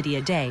physical activity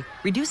a day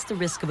reduce the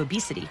risk of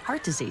obesity,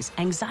 heart disease,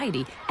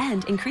 anxiety,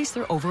 and increase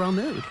their overall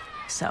mood.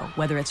 So,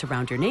 whether it's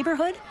around your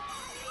neighborhood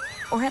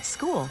or at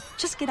school,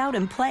 just get out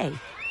and play.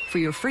 For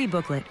your free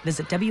booklet,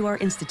 visit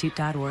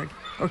wrinstitute.org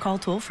or call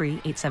toll-free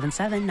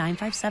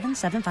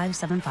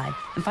 877-957-7575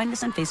 and find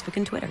us on Facebook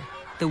and Twitter.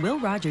 The Will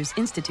Rogers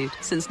Institute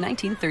since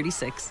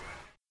 1936.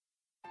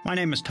 My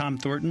name is Tom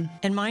Thornton.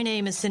 And my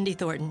name is Cindy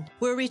Thornton.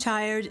 We're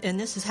retired, and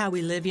this is how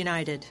we live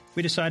United.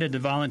 We decided to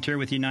volunteer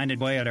with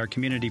United Way at our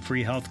community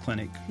free health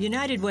clinic.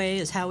 United Way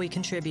is how we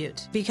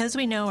contribute, because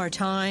we know our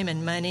time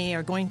and money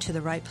are going to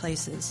the right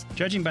places.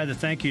 Judging by the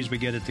thank yous we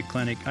get at the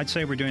clinic, I'd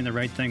say we're doing the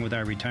right thing with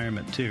our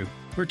retirement, too.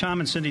 We're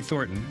Tom and Cindy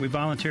Thornton. We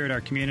volunteer at our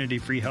community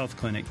free health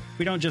clinic.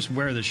 We don't just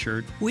wear the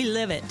shirt. We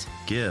live it.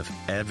 Give,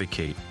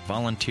 advocate,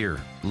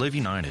 volunteer, live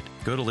United.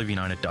 Go to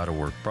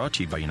liveunited.org. Brought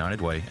to you by United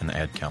Way and the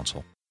Ad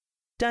Council.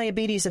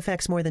 Diabetes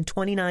affects more than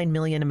 29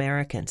 million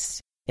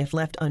Americans. If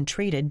left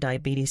untreated,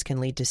 diabetes can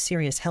lead to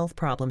serious health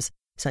problems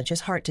such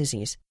as heart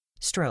disease,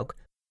 stroke,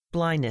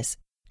 blindness,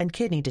 and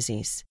kidney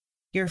disease.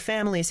 Your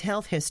family's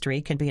health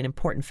history can be an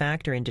important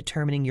factor in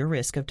determining your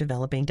risk of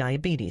developing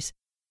diabetes.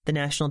 The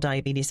National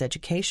Diabetes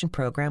Education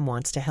Program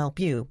wants to help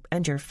you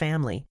and your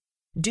family.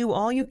 Do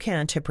all you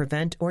can to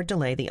prevent or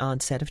delay the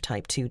onset of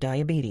type 2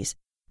 diabetes.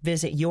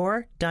 Visit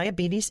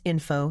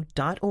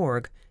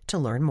yourdiabetesinfo.org to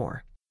learn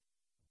more.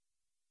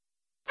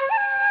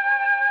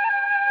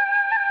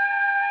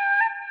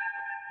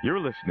 You're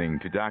listening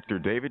to Dr.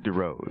 David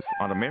DeRose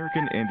on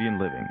American Indian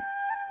Living.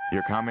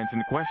 Your comments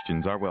and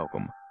questions are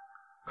welcome.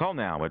 Call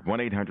now at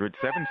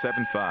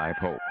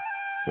 1-800-775-HOPE,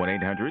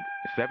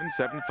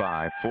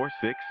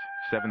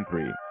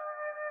 1-800-775-4673.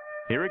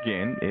 Here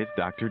again is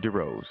Dr.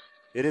 DeRose.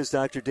 It is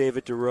Dr.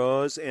 David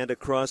DeRose, and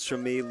across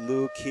from me,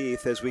 Lou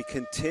Keith, as we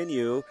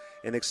continue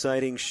an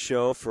exciting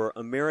show for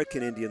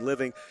American Indian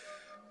Living.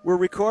 We're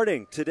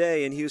recording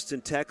today in Houston,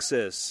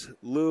 Texas.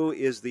 Lou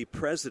is the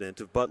president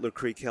of Butler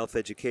Creek Health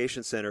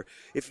Education Center.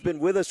 If you've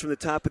been with us from the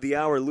top of the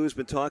hour, Lou's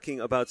been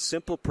talking about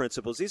simple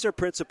principles. These are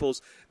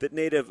principles that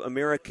Native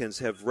Americans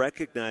have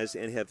recognized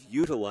and have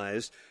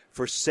utilized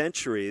for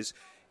centuries.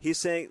 He's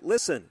saying,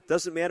 listen,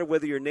 doesn't matter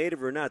whether you're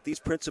Native or not,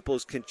 these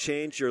principles can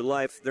change your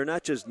life. They're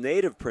not just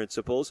Native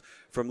principles.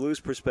 From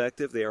Lou's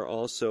perspective, they are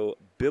also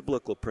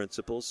biblical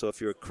principles. So if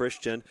you're a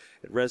Christian,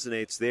 it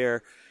resonates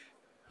there.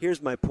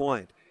 Here's my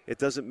point. It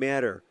doesn't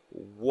matter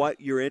what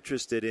you're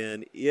interested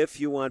in. If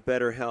you want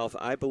better health,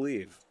 I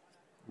believe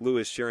Lou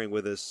is sharing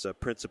with us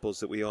principles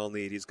that we all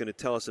need. He's going to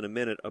tell us in a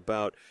minute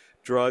about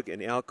drug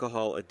and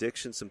alcohol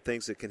addiction, some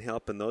things that can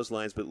help in those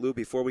lines. But Lou,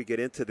 before we get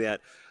into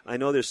that, I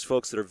know there's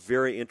folks that are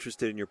very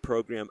interested in your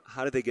program.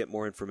 How do they get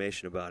more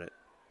information about it?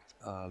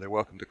 They're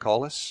welcome to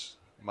call us.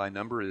 My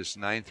number is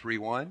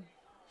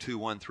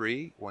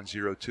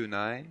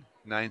 931-213-1029,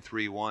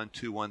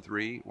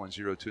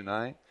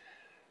 931-213-1029.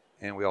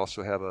 And we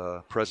also have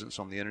a presence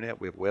on the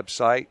internet. We have a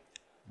website,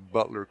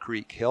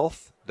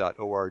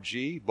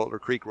 butlercreekhealth.org. Butler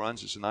Creek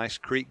runs. It's a nice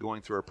creek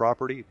going through our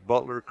property,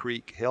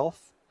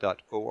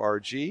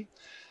 butlercreekhealth.org. You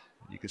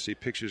can see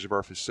pictures of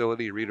our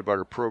facility, read about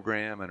our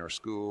program and our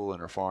school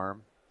and our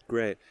farm.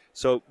 Great.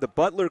 So the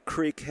Butler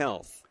Creek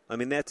Health, I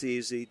mean, that's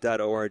easy,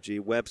 .org,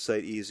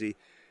 website easy.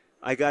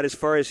 I got as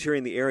far as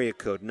hearing the area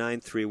code,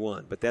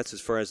 931, but that's as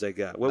far as I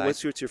got.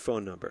 What's your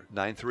phone number?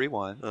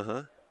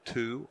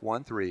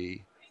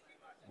 931-213-1029.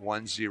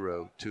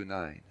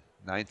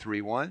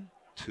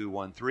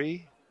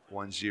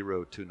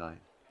 931-213-1029.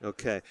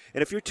 Okay.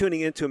 And if you're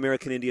tuning into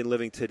American Indian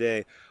Living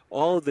today,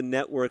 all of the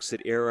networks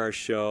that air our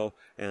show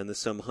and the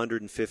some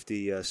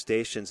 150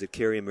 stations that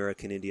carry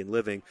American Indian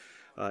Living,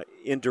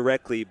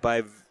 indirectly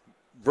by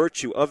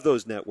virtue of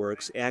those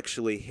networks,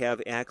 actually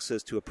have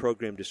access to a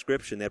program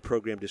description. That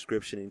program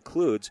description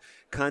includes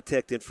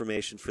contact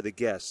information for the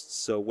guests.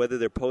 So whether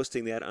they're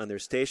posting that on their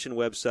station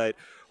website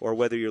or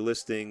whether you're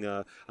listening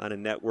on a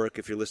network,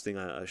 if you're listening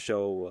on a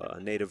show,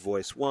 Native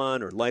Voice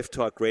One or Life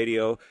Talk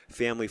Radio,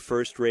 Family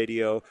First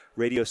Radio,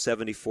 Radio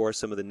 74,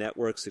 some of the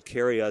networks that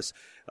carry us,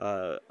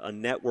 a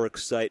network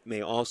site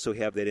may also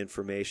have that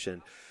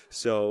information.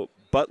 So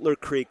Butler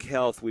Creek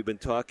Health we've been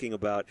talking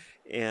about,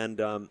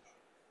 and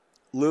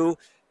Lou,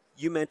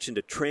 you mentioned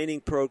a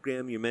training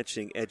program. You're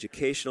mentioning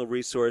educational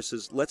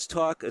resources. Let's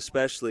talk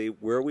especially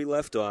where we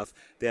left off,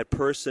 that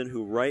person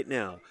who right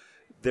now,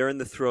 they're in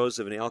the throes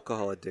of an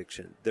alcohol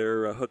addiction.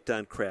 They're hooked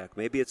on crack.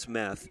 Maybe it's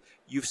meth.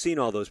 You've seen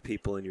all those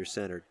people in your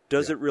center.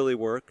 Does it really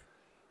work?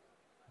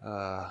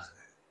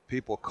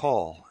 People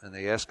call and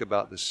they ask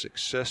about the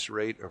success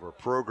rate of our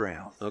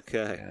program.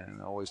 Okay.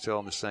 And I always tell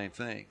them the same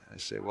thing. I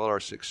say, well, our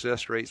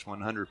success rate's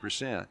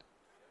 100%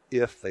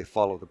 if they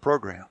follow the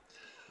program.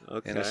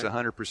 Okay. And it's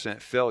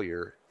 100%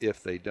 failure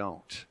if they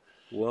don't.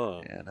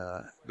 Whoa. And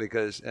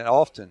because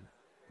often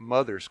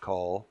mothers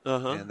call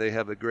and they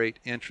have a great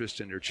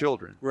interest in their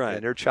children. Right.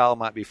 And their child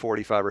might be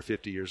 45 or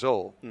 50 years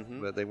old. Mm-hmm.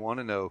 But they want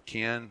to know,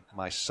 can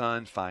my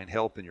son find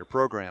help in your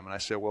program? And I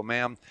said, well,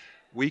 ma'am,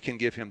 we can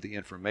give him the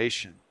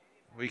information.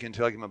 We can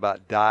tell him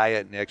about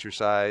diet and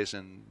exercise,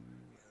 and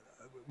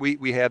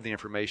we have the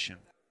information,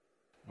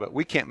 but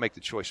we can't make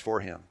the choice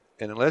for him.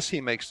 And unless he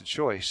makes the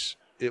choice,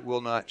 it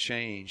will not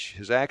change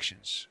his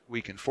actions.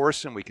 We can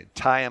force him, we can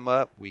tie him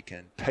up, we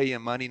can pay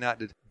him money not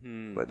to,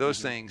 but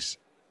those things,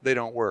 they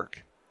don't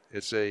work.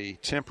 It's a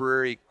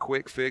temporary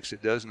quick fix.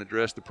 It doesn't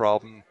address the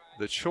problem.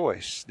 The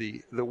choice,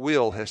 the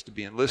will has to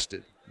be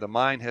enlisted. The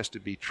mind has to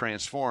be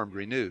transformed,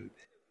 renewed.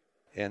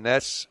 And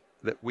that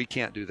we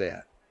can't do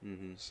that.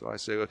 So I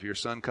say, well, if your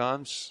son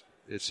comes,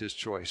 it's his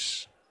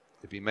choice.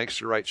 If he makes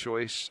the right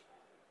choice,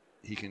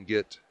 he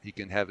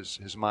can have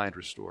his mind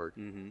restored.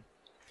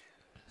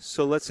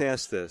 So let's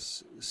ask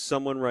this.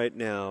 Someone right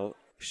now,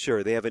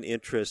 sure, they have an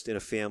interest in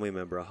a family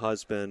member, a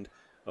husband,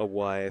 a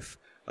wife,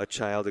 a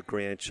child, a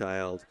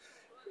grandchild.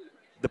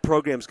 The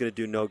program's going to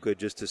do no good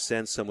just to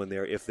send someone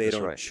there if they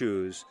don't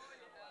choose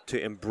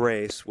to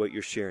embrace what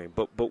you're sharing.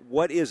 But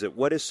what is it?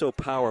 What is so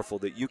powerful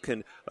that you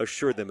can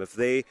assure them if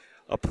they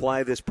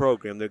apply this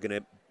program, they're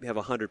going to have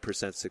a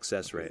 100%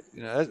 success rate?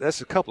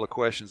 That's a couple of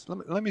questions.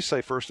 Let me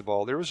say, first of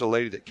all, there was a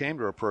lady that came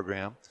to our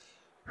program.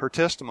 Her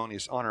testimony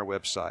is on our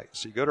website.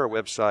 So you go to our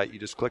website, you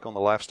just click on the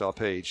lifestyle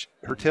page.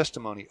 Her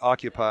testimony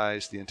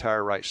occupies the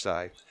entire right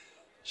side.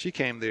 She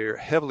came there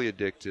heavily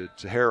addicted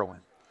to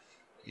heroin.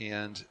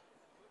 And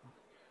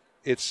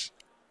it's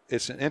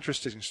an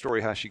interesting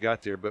story how she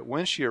got there. But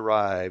when she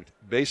arrived,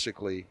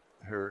 basically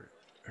her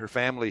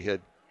family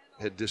had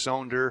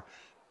disowned her.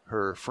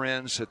 Her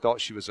friends had thought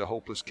she was a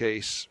hopeless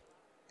case.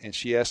 And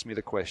she asked me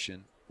the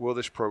question, will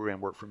this program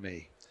work for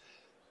me?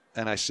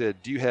 And I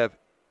said, do you have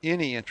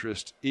any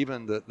interest,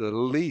 even the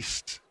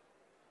least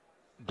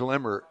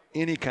glimmer,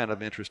 any kind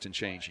of interest in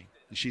changing?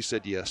 And she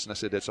said yes. And I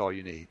said, that's all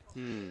you need.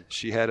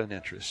 She had an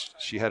interest.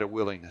 She had a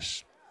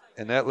willingness.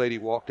 And that lady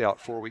walked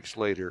out 4 weeks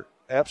later,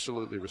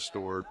 absolutely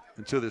restored.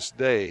 And to this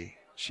day,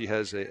 she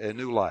has a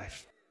new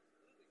life.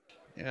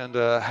 And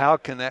how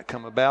can that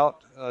come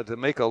about? To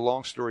make a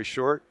long story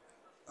short,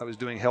 I was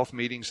doing health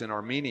meetings in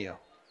Armenia.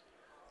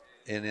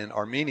 And in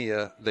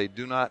Armenia, they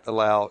do not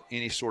allow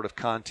any sort of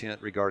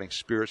content regarding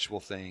spiritual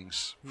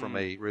things from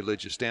a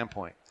religious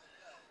standpoint.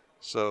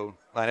 So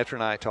Lynetta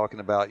and I talking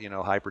about,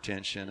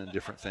 hypertension and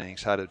different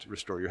things, how to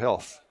restore your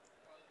health.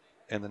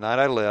 And the night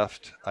I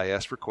left, I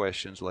asked for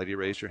questions. The lady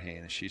raised her hand,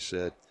 and she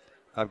said,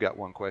 I've got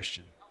one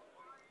question.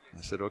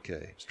 I said,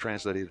 okay. It's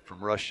translated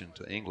from Russian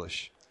to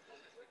English.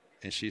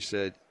 And she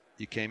said,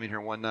 you came in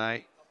here one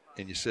night,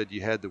 and you said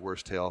you had the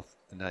worst health,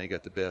 and now you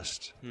got the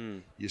best.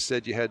 You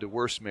said you had the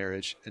worst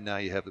marriage, and now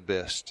you have the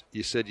best.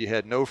 You said you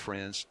had no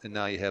friends, and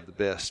now you have the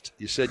best.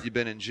 You said you've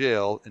been in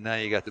jail, and now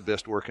you got the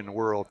best work in the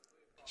world.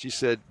 She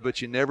said,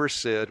 but you never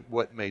said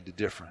what made the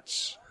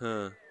difference.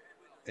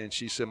 And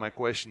she said, my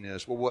question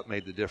is, well, what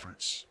made the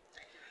difference?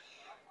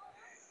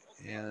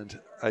 And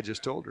I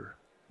just told her,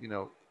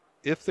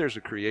 if there's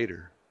a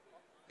creator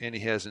and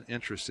he has an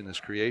interest in his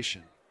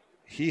creation,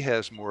 he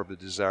has more of a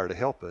desire to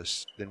help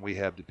us than we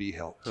have to be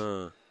helped.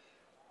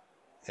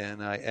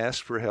 And I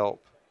asked for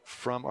help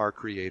from our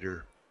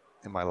creator,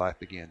 and my life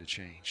began to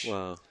change.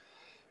 Wow.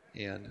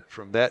 And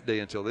from that day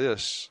until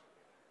this,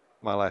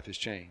 my life has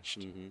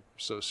changed.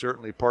 So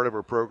certainly part of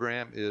our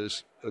program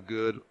is a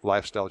good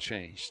lifestyle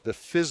change. The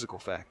physical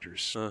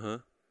factors.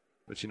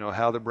 But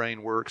how the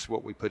brain works,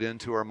 what we put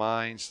into our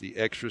minds, the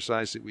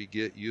exercise that we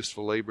get,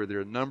 useful labor, there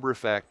are a number of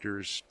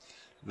factors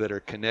that are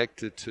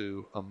connected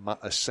to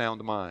a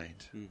sound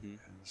mind. And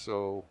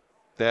so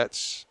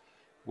that's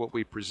what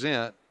we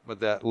present. But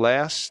that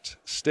last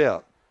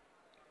step,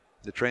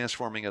 the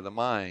transforming of the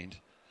mind,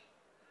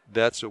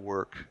 that's a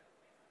work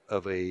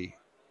of a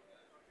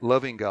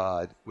loving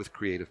God with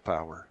creative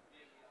power.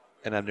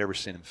 And I've never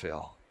seen him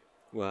fail.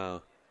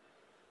 Wow.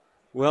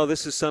 Well,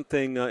 this is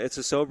something, it's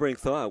a sobering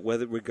thought,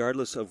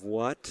 regardless of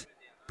what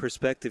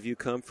perspective you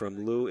come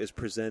from. Lou is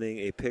presenting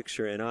a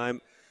picture,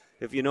 and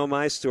if you know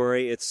my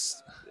story,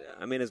 it's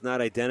not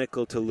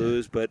identical to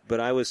Lou's, but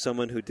I was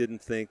someone who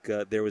didn't think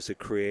there was a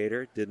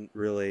creator, didn't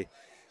really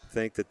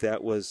think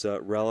that was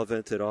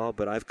relevant at all,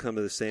 but I've come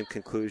to the same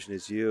conclusion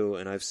as you,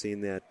 and I've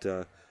seen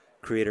that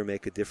creator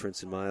make a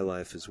difference in my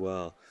life as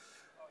well.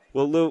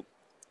 Well, Lou,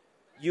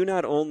 you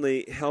not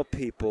only help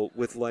people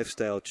with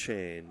lifestyle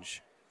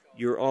change,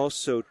 you're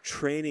also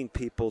training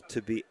people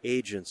to be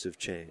agents of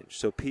change.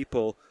 So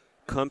people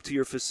come to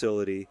your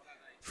facility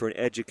for an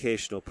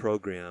educational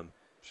program.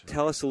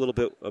 Tell us a little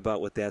bit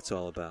about what that's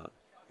all about.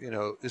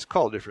 It's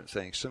called different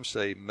things. Some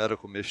say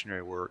medical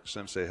missionary work,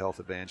 some say health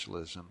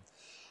evangelism.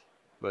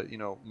 But,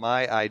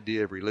 my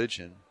idea of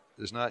religion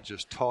is not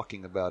just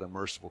talking about a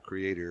merciful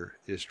creator,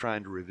 it's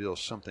trying to reveal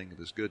something of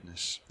his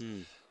goodness.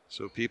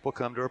 So people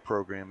come to our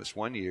program. It's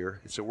 1 year.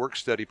 It's a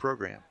work-study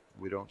program.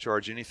 We don't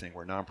charge anything.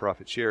 We're a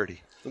nonprofit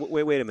charity.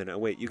 Wait a minute.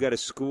 Wait, you got a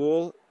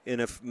school, and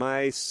if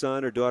my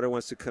son or daughter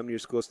wants to come to your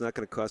school, it's not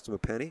going to cost them a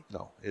penny?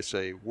 No, it's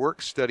a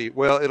work-study.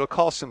 Well, it'll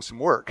cost them some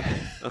work.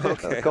 Okay.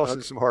 It'll cost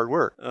them some hard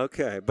work.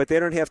 Okay, but they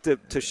don't have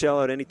to shell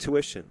out any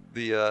tuition.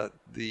 The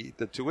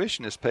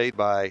tuition is paid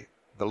by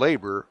the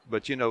labor,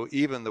 but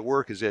even the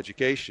work is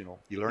educational.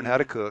 You learn how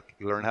to cook,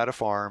 you learn how to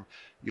farm,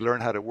 you learn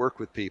how to work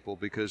with people,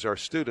 because our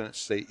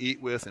students, they eat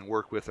with and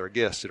work with our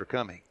guests that are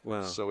coming.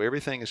 Wow. So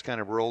everything is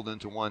kind of rolled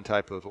into one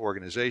type of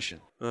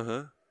organization.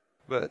 Uh-huh.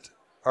 But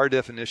our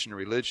definition of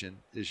religion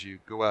is you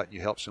go out and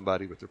you help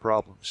somebody with their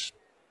problems.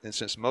 And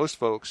since most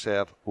folks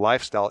have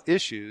lifestyle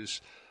issues,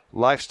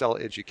 lifestyle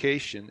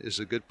education is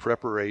a good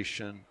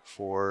preparation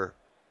for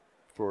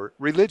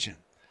religion.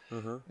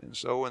 Uh-huh. And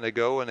so when they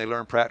go and they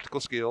learn practical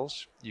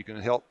skills, you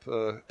can help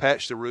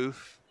patch the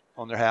roof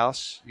on their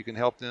house. You can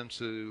help them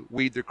to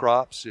weed their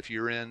crops. If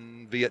you're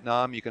in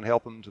Vietnam, you can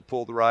help them to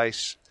pull the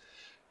rice,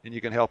 and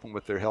you can help them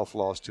with their health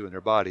laws too in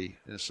their body.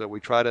 And so we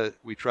try to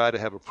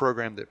have a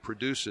program that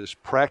produces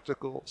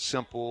practical,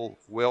 simple,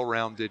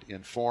 well-rounded,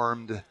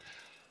 informed,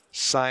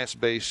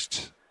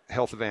 science-based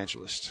health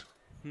evangelists.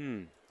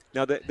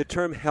 Now, the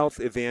term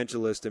health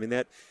evangelist, I mean,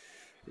 that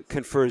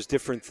confers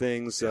different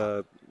things,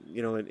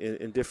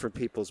 in different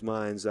people's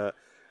minds.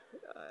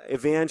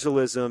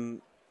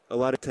 Evangelism, a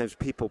lot of times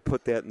people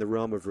put that in the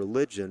realm of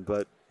religion,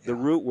 but the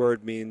root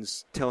word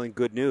means telling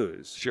good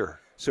news. Sure.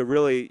 So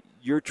really,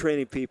 you're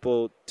training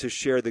people to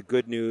share the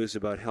good news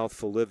about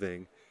healthful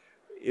living.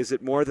 Is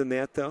it more than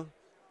that, though?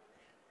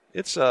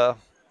 It's,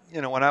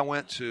 when I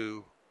went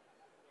to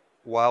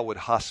Wildwood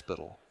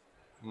Hospital,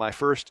 my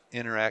first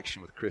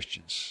interaction with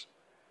Christians,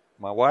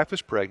 my wife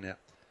was pregnant.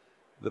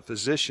 The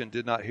physician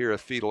did not hear a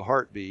fetal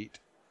heartbeat.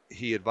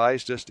 He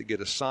advised us to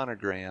get a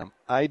sonogram.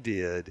 I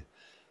did.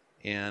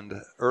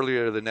 And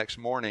earlier the next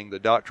morning, the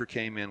doctor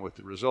came in with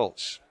the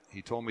results.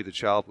 He told me the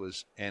child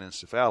was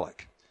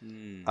anencephalic.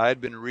 I had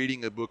been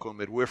reading a book on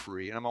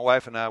midwifery, and my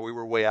wife and I, we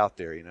were way out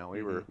there.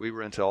 We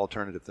were into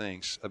alternative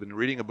things. I've been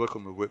reading a book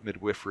on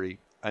midwifery.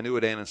 I knew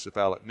what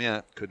anencephalic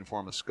meant, couldn't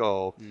form a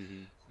skull,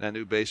 and I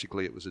knew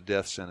basically it was a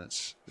death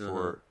sentence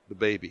for the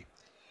baby.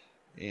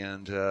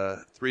 And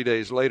 3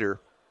 days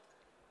later,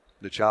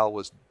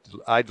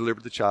 I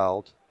delivered the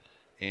child,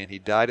 and he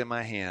died in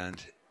my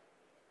hand,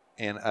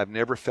 and I've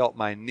never felt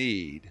my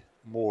need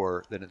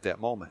more than at that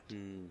moment.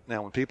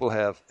 Now, when people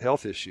have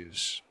health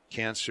issues,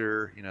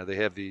 cancer, they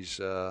have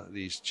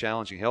these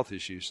challenging health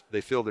issues,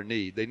 they feel their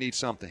need. They need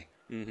something.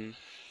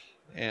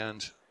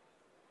 And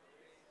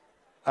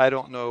I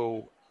don't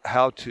know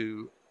how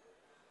to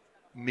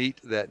meet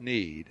that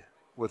need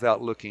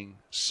without looking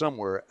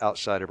somewhere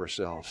outside of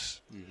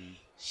ourselves.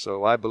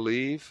 So I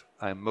believe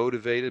I'm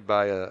motivated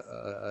by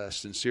a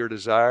sincere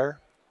desire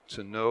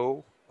to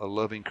know a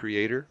loving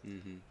Creator.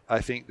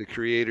 I think the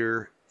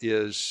Creator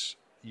is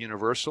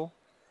universal,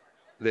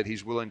 that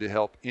He's willing to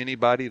help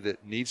anybody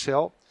that needs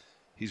help.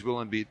 He's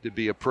willing to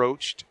be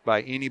approached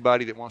by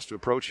anybody that wants to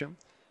approach Him,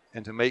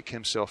 and to make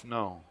Himself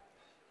known.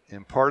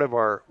 And part of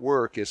our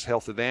work as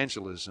health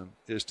evangelism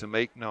is to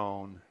make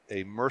known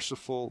a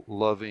merciful,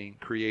 loving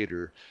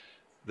Creator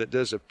that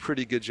does a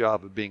pretty good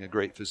job of being a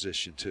great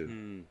physician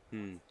too.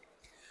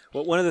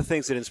 Well, one of the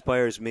things that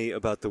inspires me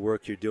about the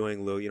work you're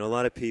doing, Lou, a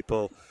lot of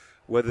people,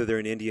 whether they're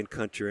in Indian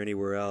country or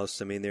anywhere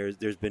else, I mean,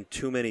 there's been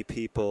too many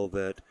people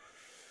that,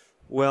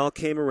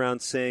 came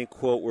around saying,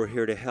 quote, "We're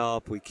here to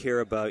help, we care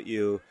about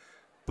you,"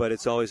 but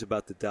it's always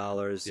about the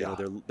dollars.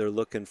 They're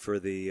looking for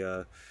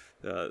the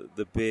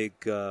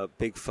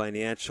big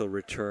financial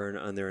return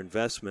on their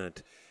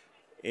investment.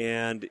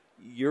 And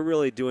you're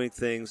really doing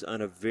things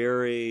on a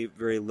very,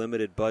 very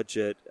limited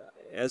budget.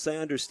 As I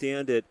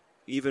understand it,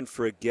 even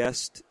for a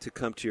guest to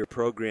come to your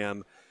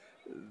program,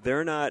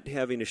 they're not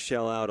having to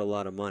shell out a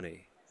lot of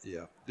money.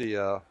 Yeah.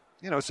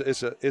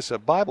 It's a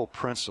Bible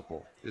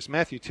principle. It's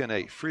Matthew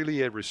 10:8. Freely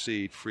you have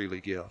received, freely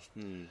give.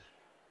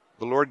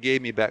 The Lord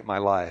gave me back my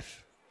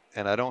life,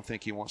 and I don't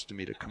think He wants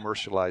me to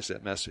commercialize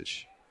that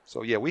message.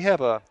 So we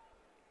have a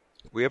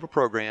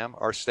program.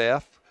 Our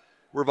staff,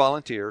 we're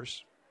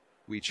volunteers.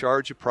 We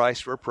charge a price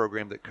for a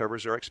program that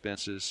covers our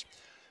expenses.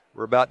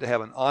 We're about to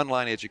have an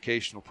online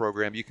educational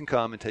program. You can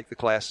come and take the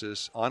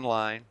classes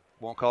online.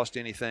 Won't cost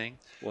anything.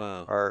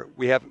 Wow.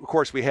 We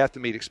have to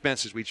meet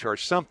expenses. We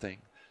charge something,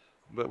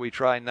 but we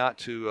try not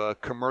to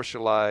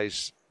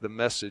commercialize the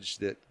message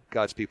that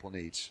God's people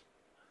needs.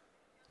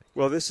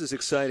 Well, this is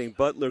exciting.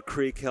 Butler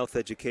Creek Health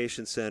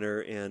Education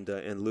Center and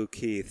Lou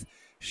Keith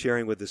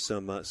sharing with us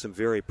some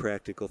very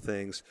practical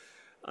things.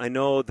 I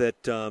know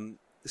that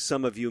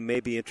some of you may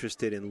be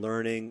interested in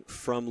learning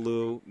from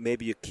Lou.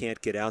 Maybe you can't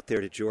get out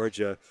there to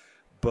Georgia,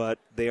 but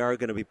they are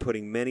going to be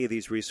putting many of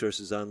these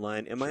resources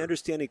online. Am I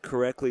understanding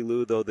correctly,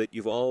 Lou, though, that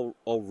you've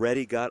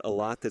already got a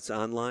lot that's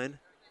online?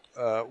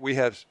 We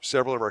have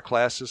several of our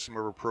classes, some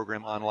of our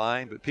program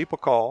online, but people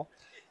call,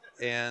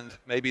 and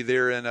maybe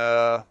they're in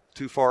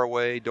too far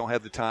away, don't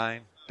have the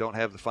time, don't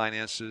have the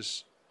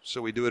finances,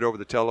 so we do it over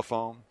the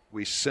telephone.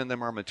 We send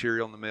them our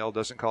material in the mail,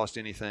 doesn't cost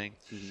anything.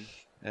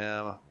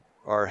 Our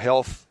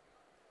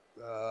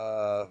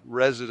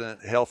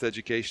resident health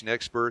education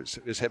experts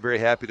is very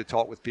happy to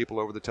talk with people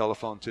over the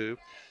telephone too,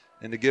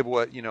 and to give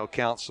what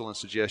counsel and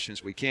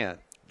suggestions we can.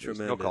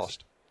 Tremendous. No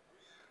cost.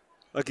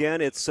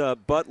 Again, it's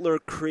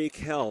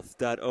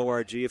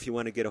butlercreekhealth.org if you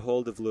want to get a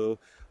hold of Lou.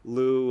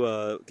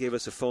 Lou gave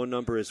us a phone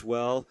number as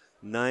well,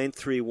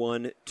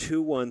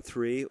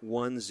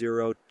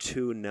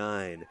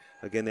 931-213-1029.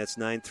 Again, that's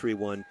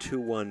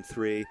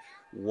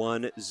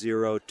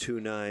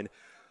 931-213-1029.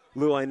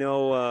 Lou, I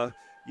know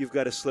you've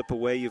got to slip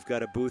away. You've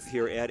got a booth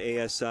here at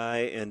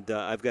ASI, and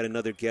I've got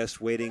another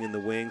guest waiting in the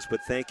wings, but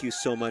thank you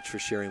so much for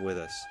sharing with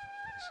us.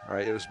 All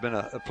right, it's been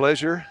a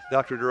pleasure,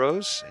 Dr.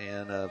 DeRose,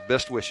 and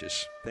best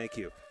wishes. Thank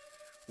you.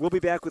 We'll be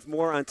back with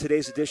more on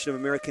today's edition of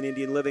American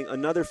Indian Living.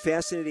 Another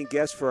fascinating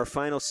guest for our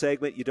final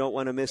segment. You don't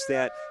want to miss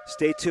that.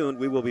 Stay tuned.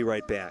 We will be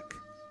right back.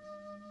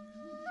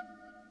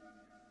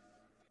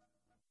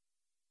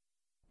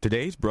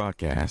 Today's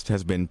broadcast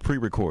has been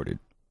pre-recorded.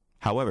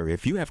 However,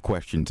 if you have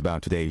questions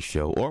about today's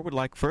show or would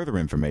like further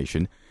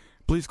information,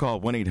 please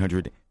call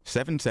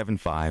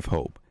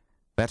 1-800-775-HOPE.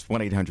 That's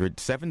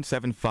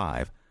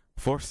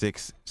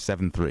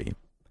 1-800-775-4673.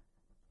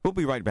 We'll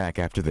be right back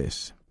after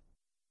this.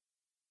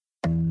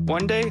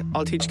 One day,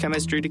 I'll teach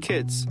chemistry to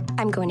kids.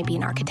 I'm going to be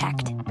an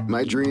architect.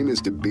 My dream is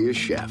to be a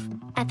chef.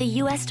 At the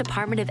U.S.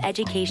 Department of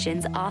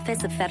Education's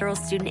Office of Federal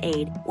Student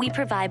Aid, we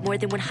provide more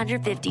than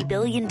 $150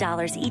 billion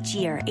each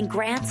year in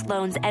grants,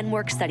 loans, and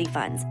work-study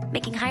funds,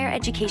 making higher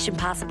education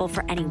possible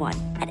for anyone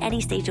at any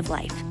stage of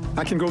life.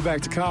 I can go back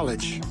to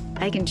college.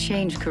 I can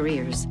change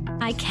careers.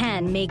 I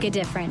can make a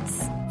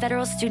difference.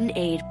 Federal Student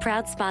Aid,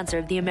 proud sponsor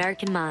of the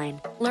American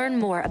Mind. Learn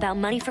more about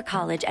money for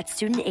college at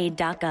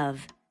studentaid.gov.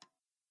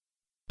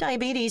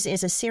 Diabetes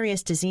is a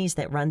serious disease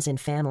that runs in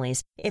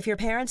families. If your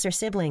parents or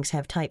siblings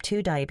have type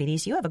 2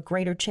 diabetes, you have a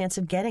greater chance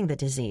of getting the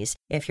disease.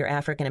 If you're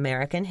African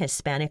American,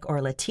 Hispanic,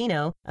 or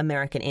Latino,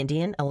 American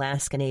Indian,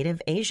 Alaska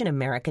Native, Asian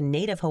American,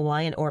 Native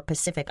Hawaiian, or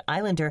Pacific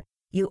Islander,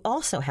 you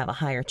also have a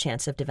higher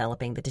chance of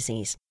developing the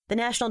disease. The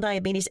National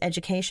Diabetes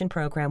Education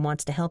Program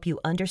wants to help you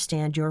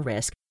understand your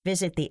risk.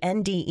 Visit the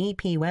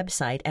NDEP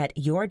website at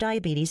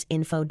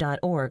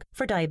yourdiabetesinfo.org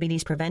for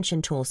diabetes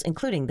prevention tools,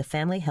 including the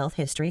Family Health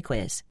History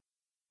Quiz.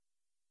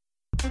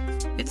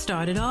 It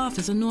started off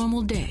as a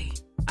normal day.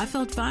 I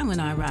felt fine when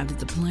I arrived at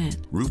the plant.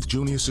 Ruth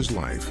Junius's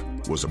life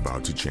was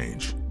about to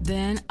change.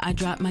 Then I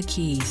dropped my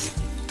keys.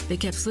 They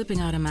kept slipping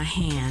out of my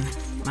hand.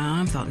 My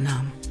arm felt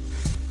numb.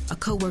 A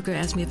coworker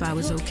asked me if I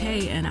was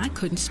okay, and I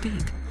couldn't speak.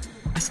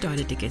 I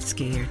started to get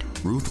scared.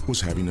 Ruth was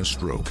having a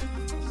stroke.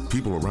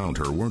 People around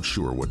her weren't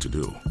sure what to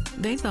do.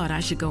 They thought I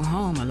should go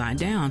home or lie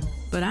down,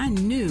 but I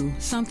knew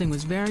something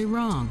was very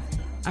wrong.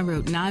 I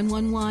wrote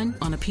 911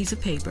 on a piece of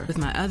paper with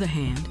my other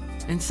hand,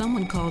 and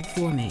someone called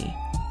for me.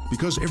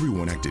 Because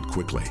everyone acted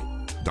quickly,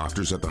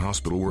 doctors at the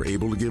hospital were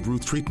able to give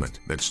Ruth treatment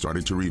that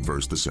started to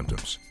reverse the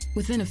symptoms.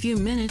 Within a few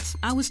minutes,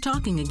 I was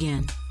talking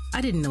again. I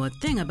didn't know a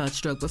thing about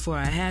stroke before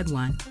I had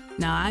one.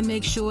 Now I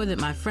make sure that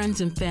my friends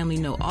and family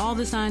know all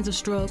the signs of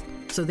stroke,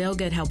 so they'll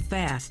get help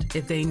fast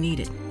if they need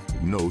it.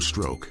 No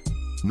stroke.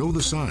 Know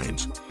the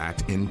signs.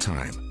 Act in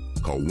time.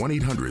 Call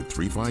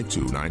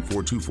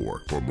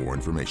 1-800-352-9424 for more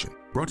information.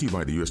 Brought to you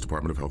by the U.S.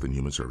 Department of Health and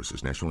Human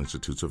Services, National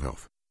Institutes of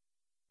Health.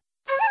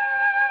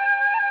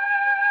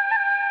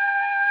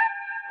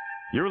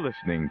 You're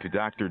listening to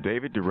Dr.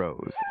 David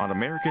DeRose on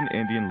American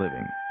Indian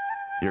Living.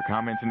 Your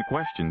comments and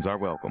questions are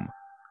welcome.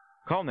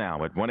 Call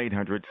now at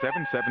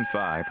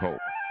 1-800-775-HOPE,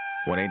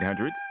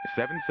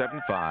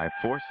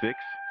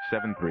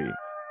 1-800-775-4673.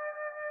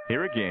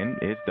 Here again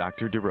is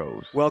Dr.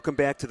 DeRose. Welcome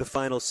back to the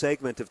final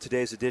segment of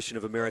today's edition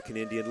of American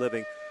Indian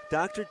Living.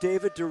 Dr.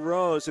 David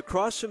DeRose.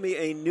 Across from me,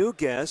 a new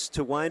guest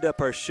to wind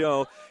up our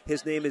show.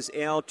 His name is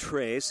Al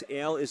Trace.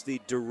 Al is the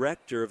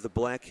director of the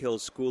Black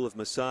Hills School of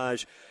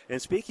Massage.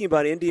 And speaking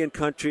about Indian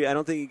country, I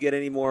don't think you get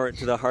any more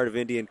to the heart of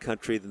Indian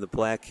country than the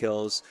Black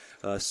Hills,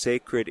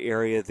 sacred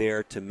area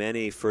there to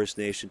many First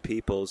Nation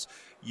peoples.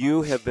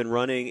 You have been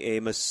running a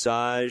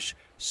massage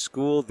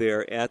school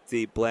there at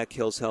the Black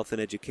Hills Health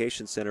and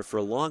Education Center for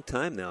a long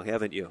time now,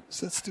 haven't you?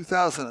 Since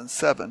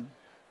 2007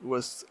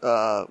 was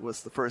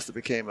the first that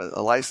became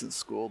a licensed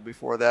school.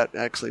 Before that,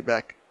 actually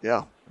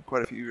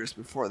quite a few years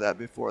before that,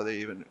 before they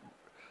even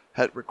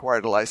had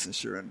required a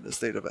licensure in the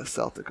state of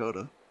South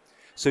Dakota.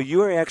 So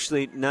you are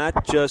actually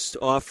not just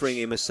offering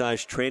a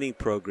massage training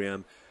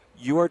program,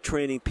 you are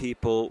training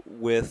people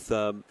with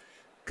kind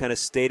of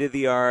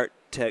state-of-the-art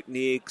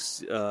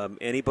techniques.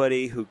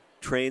 Anybody who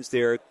trains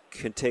there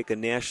can take a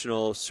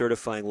national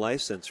certifying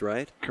license,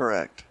 right?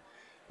 Correct.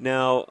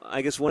 Now,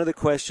 I guess one of the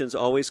questions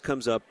always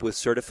comes up with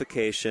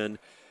certification.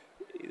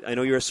 I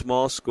know you're a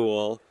small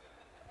school.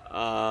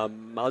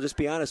 I'll just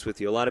be honest with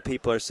you. A lot of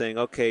people are saying,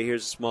 okay,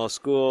 here's a small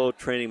school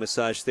training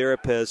massage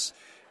therapists.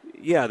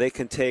 Yeah, they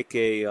can take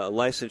a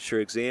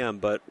licensure exam,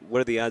 but what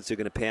are the odds they're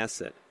going to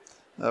pass it?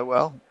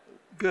 Well,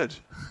 good.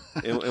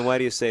 and why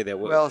do you say that?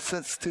 Well,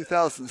 since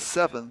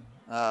 2007,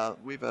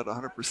 we've had a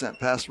 100%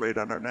 pass rate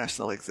on our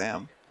national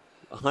exam.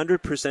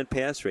 100%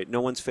 pass rate?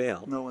 No one's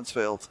failed? No one's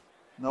failed.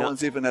 No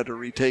one's even had to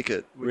retake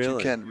it, which really? You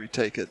can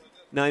retake it.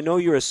 Now, I know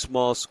you're a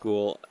small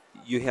school.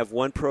 You have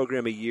one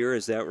program a year,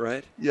 is that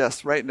right?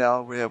 Yes, right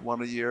now we have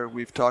one a year.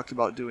 We've talked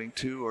about doing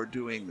two or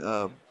doing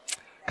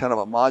kind of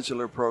a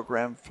modular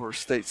program for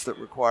states that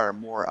require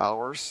more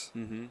hours.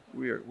 Mm-hmm.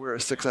 We're a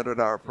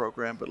 600-hour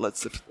program, but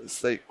let's if the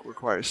state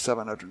requires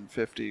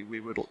 750, we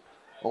would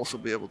also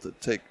be able to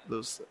take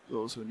those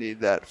who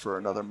need that for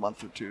another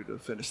month or two to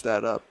finish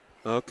that up.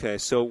 Okay,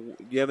 so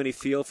do you have any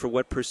feel for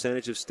what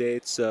percentage of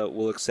states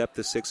will accept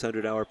the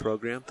 600-hour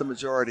program? The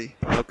majority.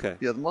 Okay.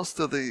 Yeah, most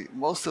of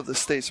the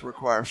states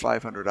require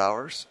 500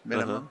 hours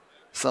minimum. Uh-huh.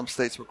 Some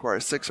states require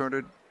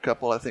 600. A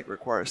couple, I think,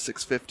 require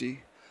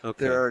 650.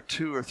 Okay. There are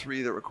 2 or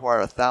 3 that require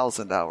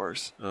 1,000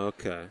 hours.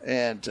 Okay.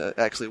 And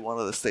actually, one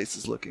of the states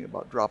is looking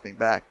about dropping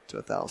back to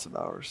 1,000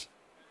 hours.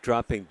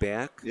 Dropping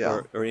back,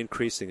 Yeah. or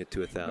increasing it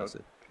to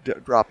 1,000?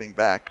 Dropping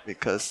back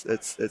because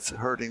it's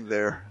hurting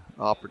their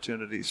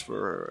opportunities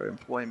for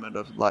employment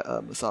of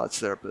massage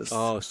therapists.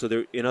 Oh,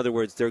 so in other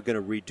words, they're going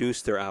to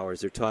reduce their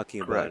hours. They're talking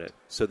about Correct. it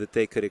so that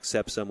they could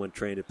accept someone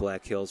trained at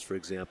Black Hills, for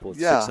example, at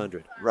Yeah,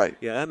 600. right.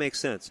 Yeah, that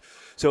makes sense.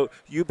 So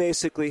you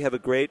basically have a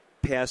great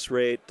pass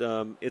rate.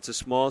 It's a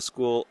small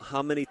school.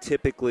 How many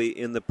typically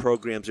in the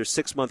programs? There's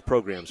 6-month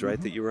programs, right,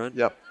 Mhm. that you run?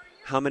 Yep.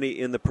 How many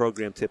in the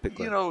program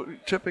typically?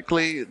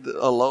 Typically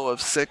a low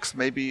of 6,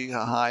 maybe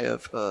a high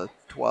of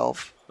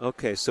 12.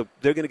 Okay, so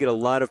they're going to get a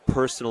lot of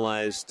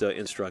personalized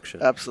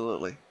instruction.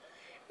 Absolutely.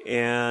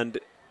 And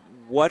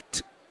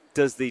what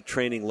does the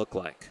training look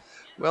like?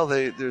 Well,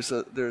 there's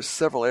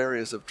several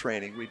areas of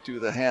training. We do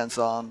the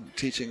hands-on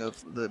teaching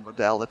of the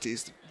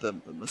modalities, the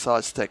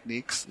massage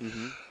techniques.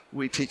 Mm-hmm.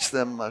 We teach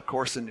them a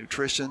course in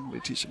nutrition. We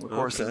teach them a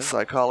course in Okay.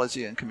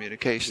 psychology and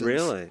communications.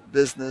 Really?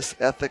 Business,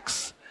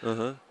 ethics.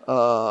 Uh-huh.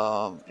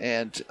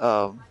 And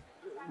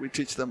we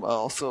teach them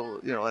also,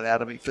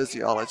 anatomy,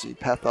 physiology,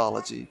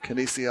 pathology,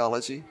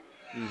 kinesiology.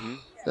 Mm-hmm.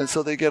 And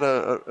so they get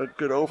a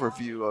good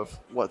overview of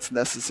what's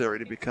necessary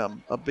to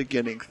become a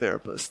beginning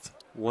therapist.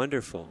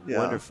 Wonderful, Yeah.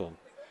 wonderful.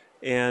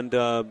 And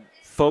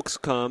folks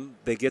come,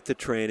 they get the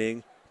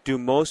training. Do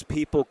most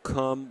people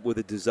come with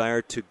a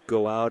desire to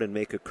go out and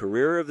make a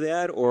career of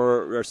that?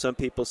 Or are some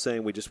people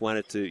saying we just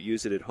wanted to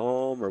use it at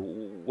home? Or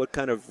what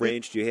kind of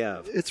range do you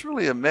have? It's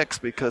really a mix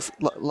because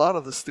a lot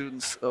of the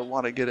students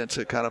want to get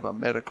into kind of a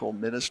medical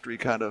ministry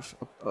kind of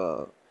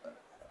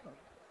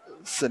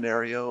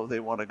scenario. They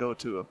want to go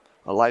to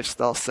a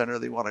lifestyle center.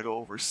 They want to go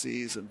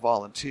overseas and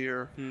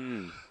volunteer.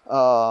 And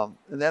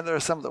then there are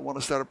some that want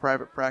to start a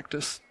private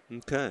practice.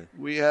 Okay.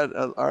 We had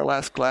our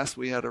last class,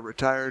 we had a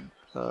retired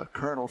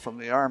colonel from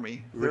the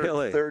Army,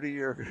 Really?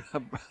 30-year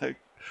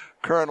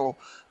colonel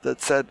that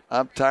said,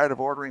 I'm tired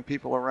of ordering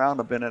people around.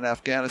 I've been in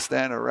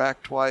Afghanistan,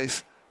 Iraq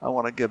twice. I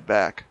want to give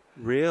back.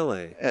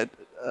 Really? And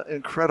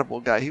incredible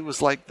guy. He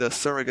was like the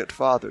surrogate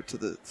father to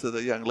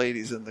the young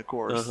ladies in the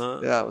course. Uh-huh.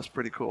 Yeah, it was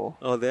pretty cool.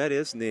 Oh, that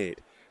is neat.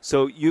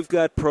 So you've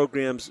got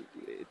programs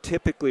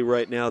typically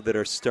right now that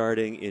are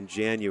starting in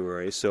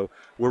January. So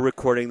we're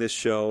recording this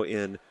show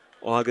in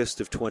August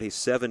of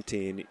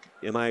 2017.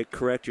 Am I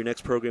correct? Your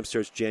next program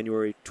starts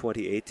January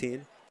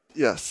 2018?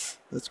 Yes,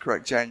 that's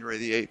correct. January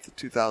the 8th of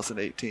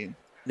 2018.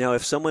 Now,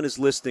 if someone is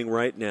listening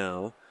right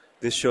now,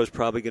 this show is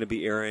probably going to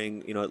be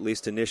airing, at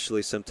least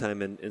initially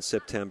sometime in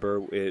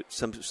September.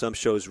 Some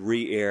shows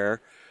re-air,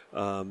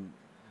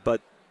 but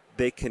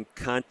they can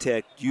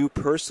contact you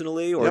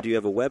personally, or Yep. do you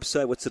have a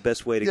website? What's the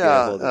best way to get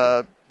a hold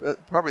of you?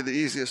 Probably the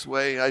easiest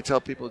way, I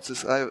tell people it's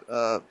just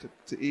to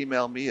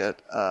email me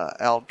at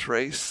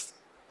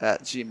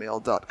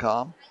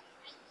altrace@gmail.com,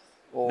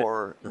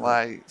 or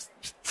my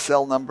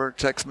cell number,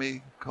 text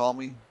me, call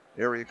me,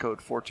 area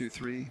code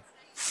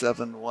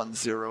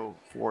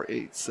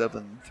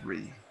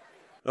 423-710-4873.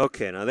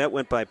 Okay, now that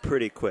went by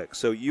pretty quick.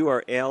 So you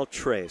are Al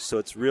Trace. So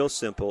it's real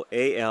simple,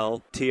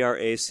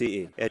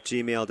 ALTRACE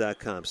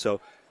 @gmail.com. So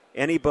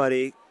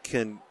anybody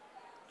can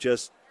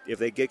just, if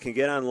they can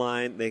get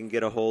online, they can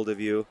get a hold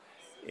of you,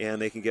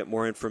 and they can get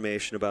more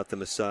information about the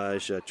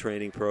massage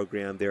training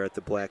program there at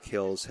the Black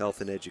Hills Health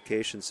and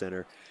Education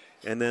Center.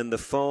 And then the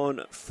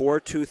phone,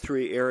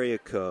 423 area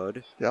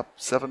code. Yep,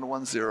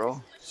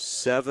 710.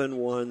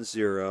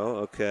 710,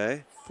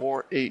 okay.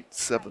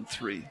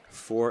 4873.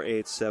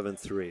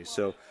 4873.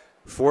 So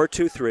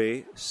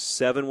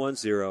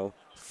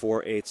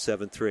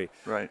 423-710-4873.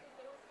 Right.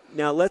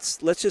 Now let's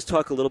just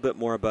talk a little bit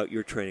more about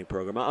your training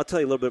program. I'll tell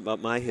you a little bit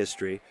about my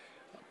history.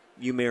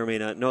 You may or may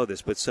not know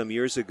this, but some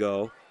years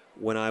ago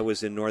when I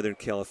was in Northern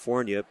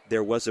California,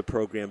 there was a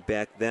program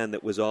back then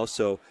that was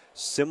also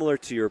similar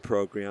to your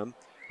program,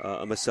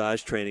 a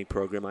massage training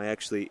program. I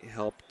actually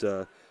helped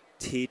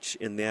teach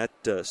in that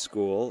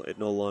school. It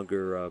no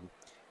longer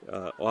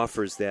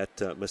offers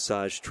that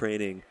massage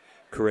training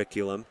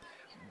curriculum,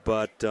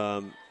 but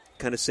kind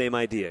of same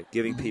idea,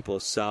 giving people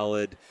a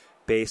solid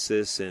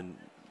basis in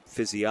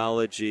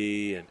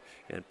physiology and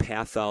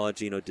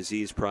pathology,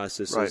 disease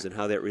processes, Right. and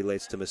how that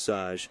relates to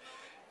massage.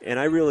 And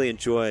I really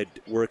enjoyed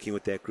working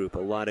with that group. A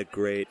lot of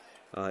great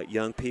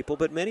young people,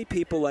 but many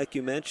people, like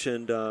you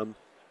mentioned,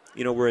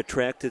 were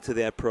attracted to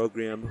that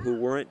program who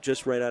weren't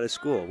just right out of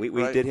school. We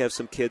Right. did have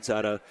some kids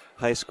out of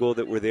high school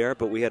that were there,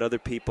 but we had other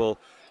people,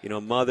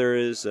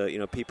 mothers,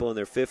 people in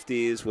their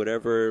 50s,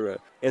 whatever.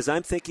 As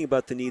I'm thinking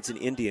about the needs in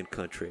Indian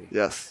country.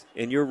 Yes.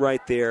 And you're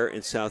right there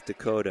in South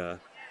Dakota.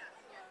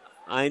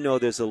 I know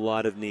there's a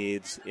lot of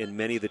needs in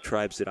many of the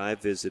tribes that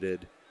I've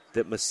visited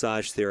that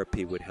massage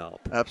therapy would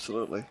help.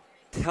 Absolutely.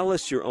 Tell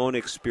us your own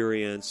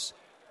experience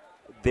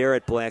there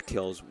at Black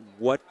Hills.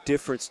 What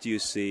difference do you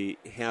see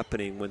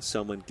happening when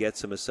someone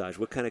gets a massage?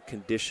 What kind of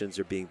conditions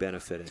are being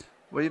benefited?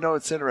 Well,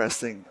 it's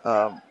interesting.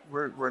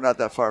 We're not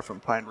that far from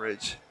Pine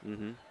Ridge,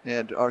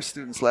 and our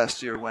students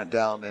last year went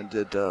down and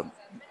did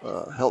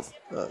health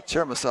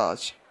chair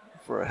massage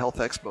for a health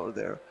expo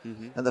there,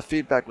 and the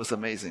feedback was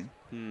amazing.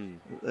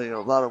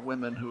 A lot of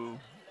women who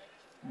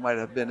might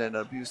have been in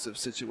abusive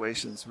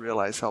situations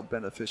realize how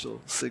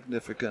beneficial,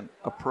 significant,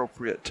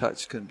 appropriate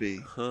touch can be.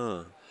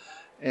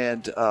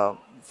 And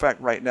in fact,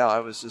 right now I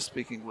was just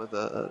speaking with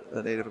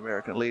a Native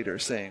American leader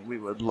saying we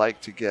would like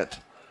to get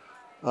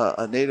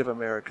a Native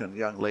American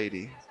young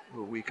lady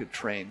who we could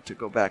train to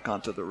go back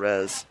onto the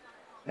res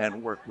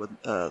and work with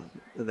the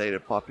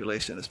Native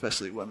population,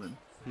 especially women.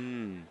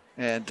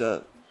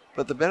 And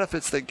but the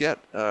benefits they get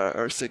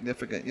are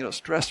significant.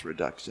 Stress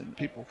reduction.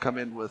 People come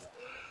in with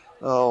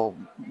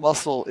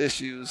muscle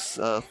issues,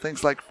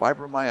 things like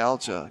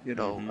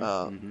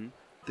fibromyalgia.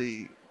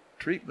 The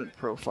treatment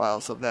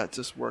profiles of that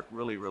just work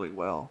really, really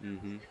well.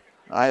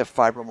 I have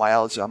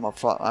fibromyalgia. I'm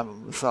a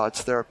massage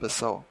therapist,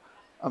 so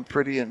I'm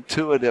pretty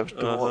intuitive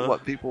to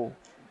what people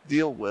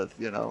deal with,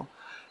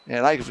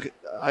 and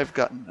I've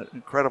gotten an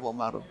incredible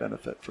amount of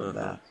benefit from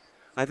that.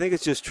 I think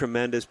it's just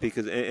tremendous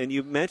because, and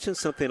you mentioned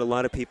something a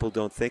lot of people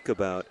don't think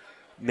about.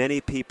 Many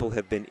people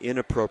have been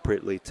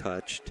inappropriately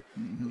touched,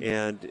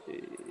 and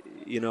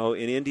in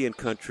Indian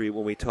country,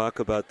 when we talk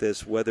about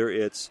this, whether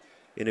it's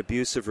an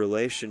abusive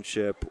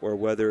relationship or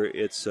whether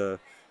it's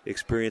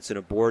experience in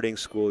a boarding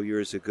school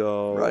years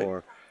ago,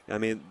 or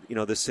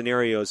the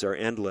scenarios are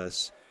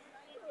endless.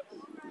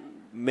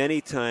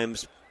 Many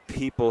times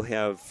people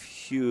have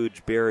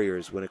huge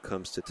barriers when it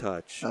comes to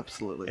touch.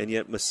 Absolutely. And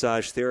yet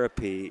massage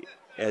therapy,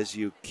 as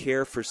you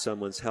care for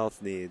someone's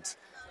health needs,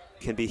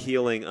 can be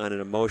healing on an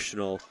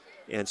emotional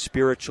and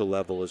spiritual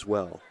level as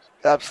well.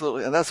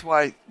 Absolutely. And that's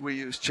why we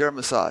use chair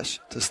massage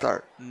to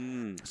start.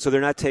 So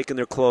they're not taking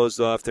their clothes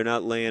off. They're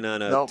not laying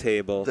on a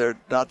table. They're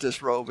not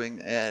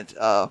disrobing and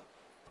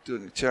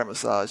doing a chair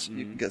massage.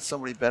 You can get so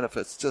many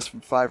benefits just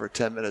from 5 or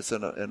 10 minutes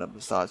in a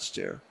massage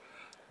chair.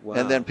 Wow.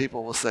 And then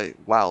people will say,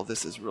 "Wow,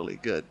 this is really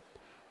good.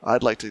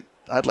 I'd like to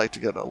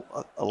get a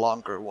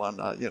longer one,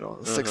 a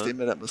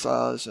 60-minute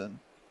massage," and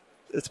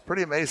it's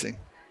pretty amazing.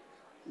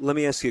 Let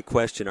me ask you a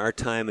question. Our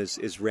time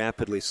is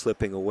rapidly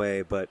slipping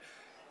away, but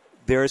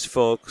there's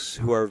folks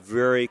who are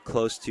very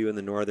close to you in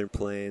the Northern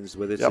Plains,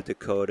 whether it's the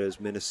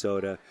Dakotas,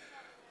 Minnesota.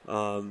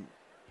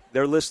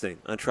 They're listening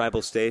on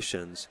tribal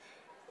stations,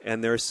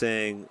 and they're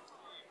saying,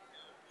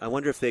 I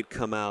wonder if they'd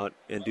come out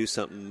and do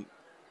something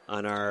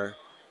on our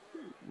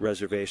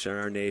reservation, on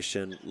our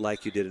nation,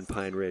 like you did in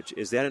Pine Ridge.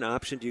 Is that an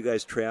option? Do you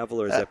guys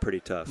travel, or is that pretty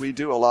tough? We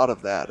do a lot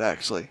of that,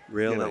 actually.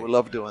 Really? We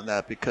love doing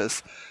that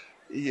because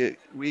the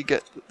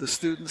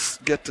students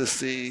get to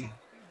see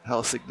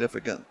how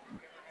significant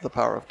the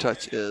power of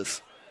touch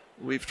is.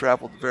 We've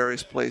traveled to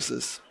various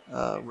places.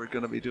 We're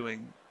going to be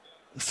doing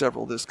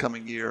several this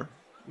coming year.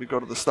 We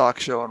go to the stock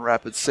show in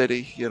Rapid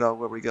City, where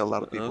we get a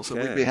lot of people. So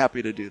we'd be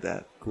happy to do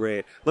that.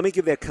 Great. Let me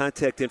give that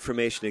contact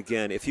information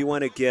again. If you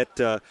want to get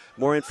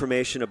more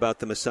information about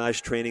the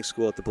massage training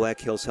school at the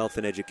Black Hills Health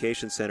and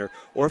Education Center,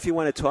 or if you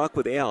want to talk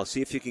with Al,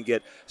 see if you can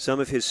get some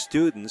of his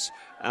students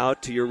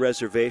out to your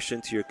reservation,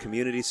 to your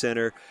community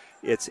center,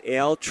 it's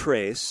Al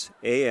Trace,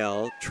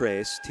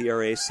 A-L-Trace,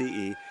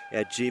 T-R-A-C-E,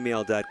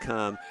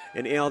 @gmail.com.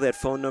 And Al, that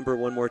phone number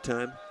one more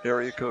time?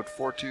 Area code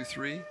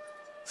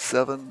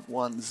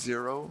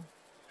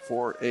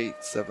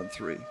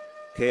 423-710-4873.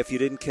 Okay, if you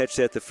didn't catch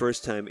that the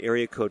first time,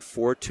 area code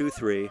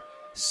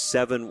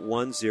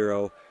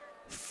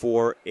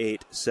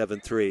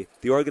 423-710-4873.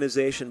 The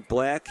organization,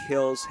 Black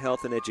Hills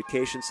Health and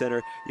Education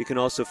Center. You can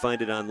also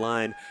find it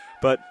online.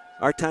 But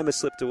our time has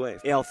slipped away.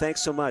 Al,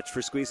 thanks so much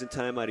for squeezing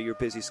time out of your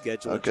busy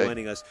schedule and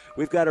joining us.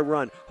 We've got to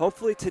run.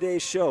 Hopefully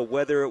today's show,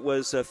 whether it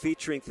was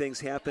featuring things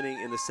happening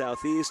in the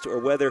Southeast or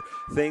whether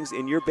things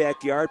in your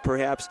backyard,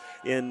 perhaps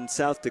in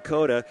South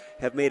Dakota,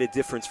 have made a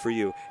difference for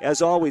you.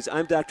 As always,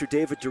 I'm Dr.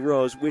 David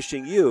DeRose,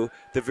 wishing you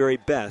the very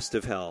best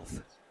of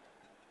health.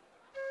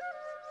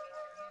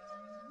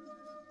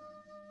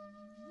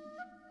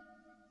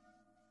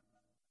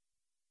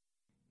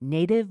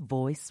 Native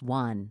Voice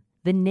One,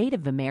 the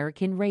Native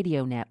American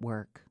Radio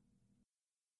Network.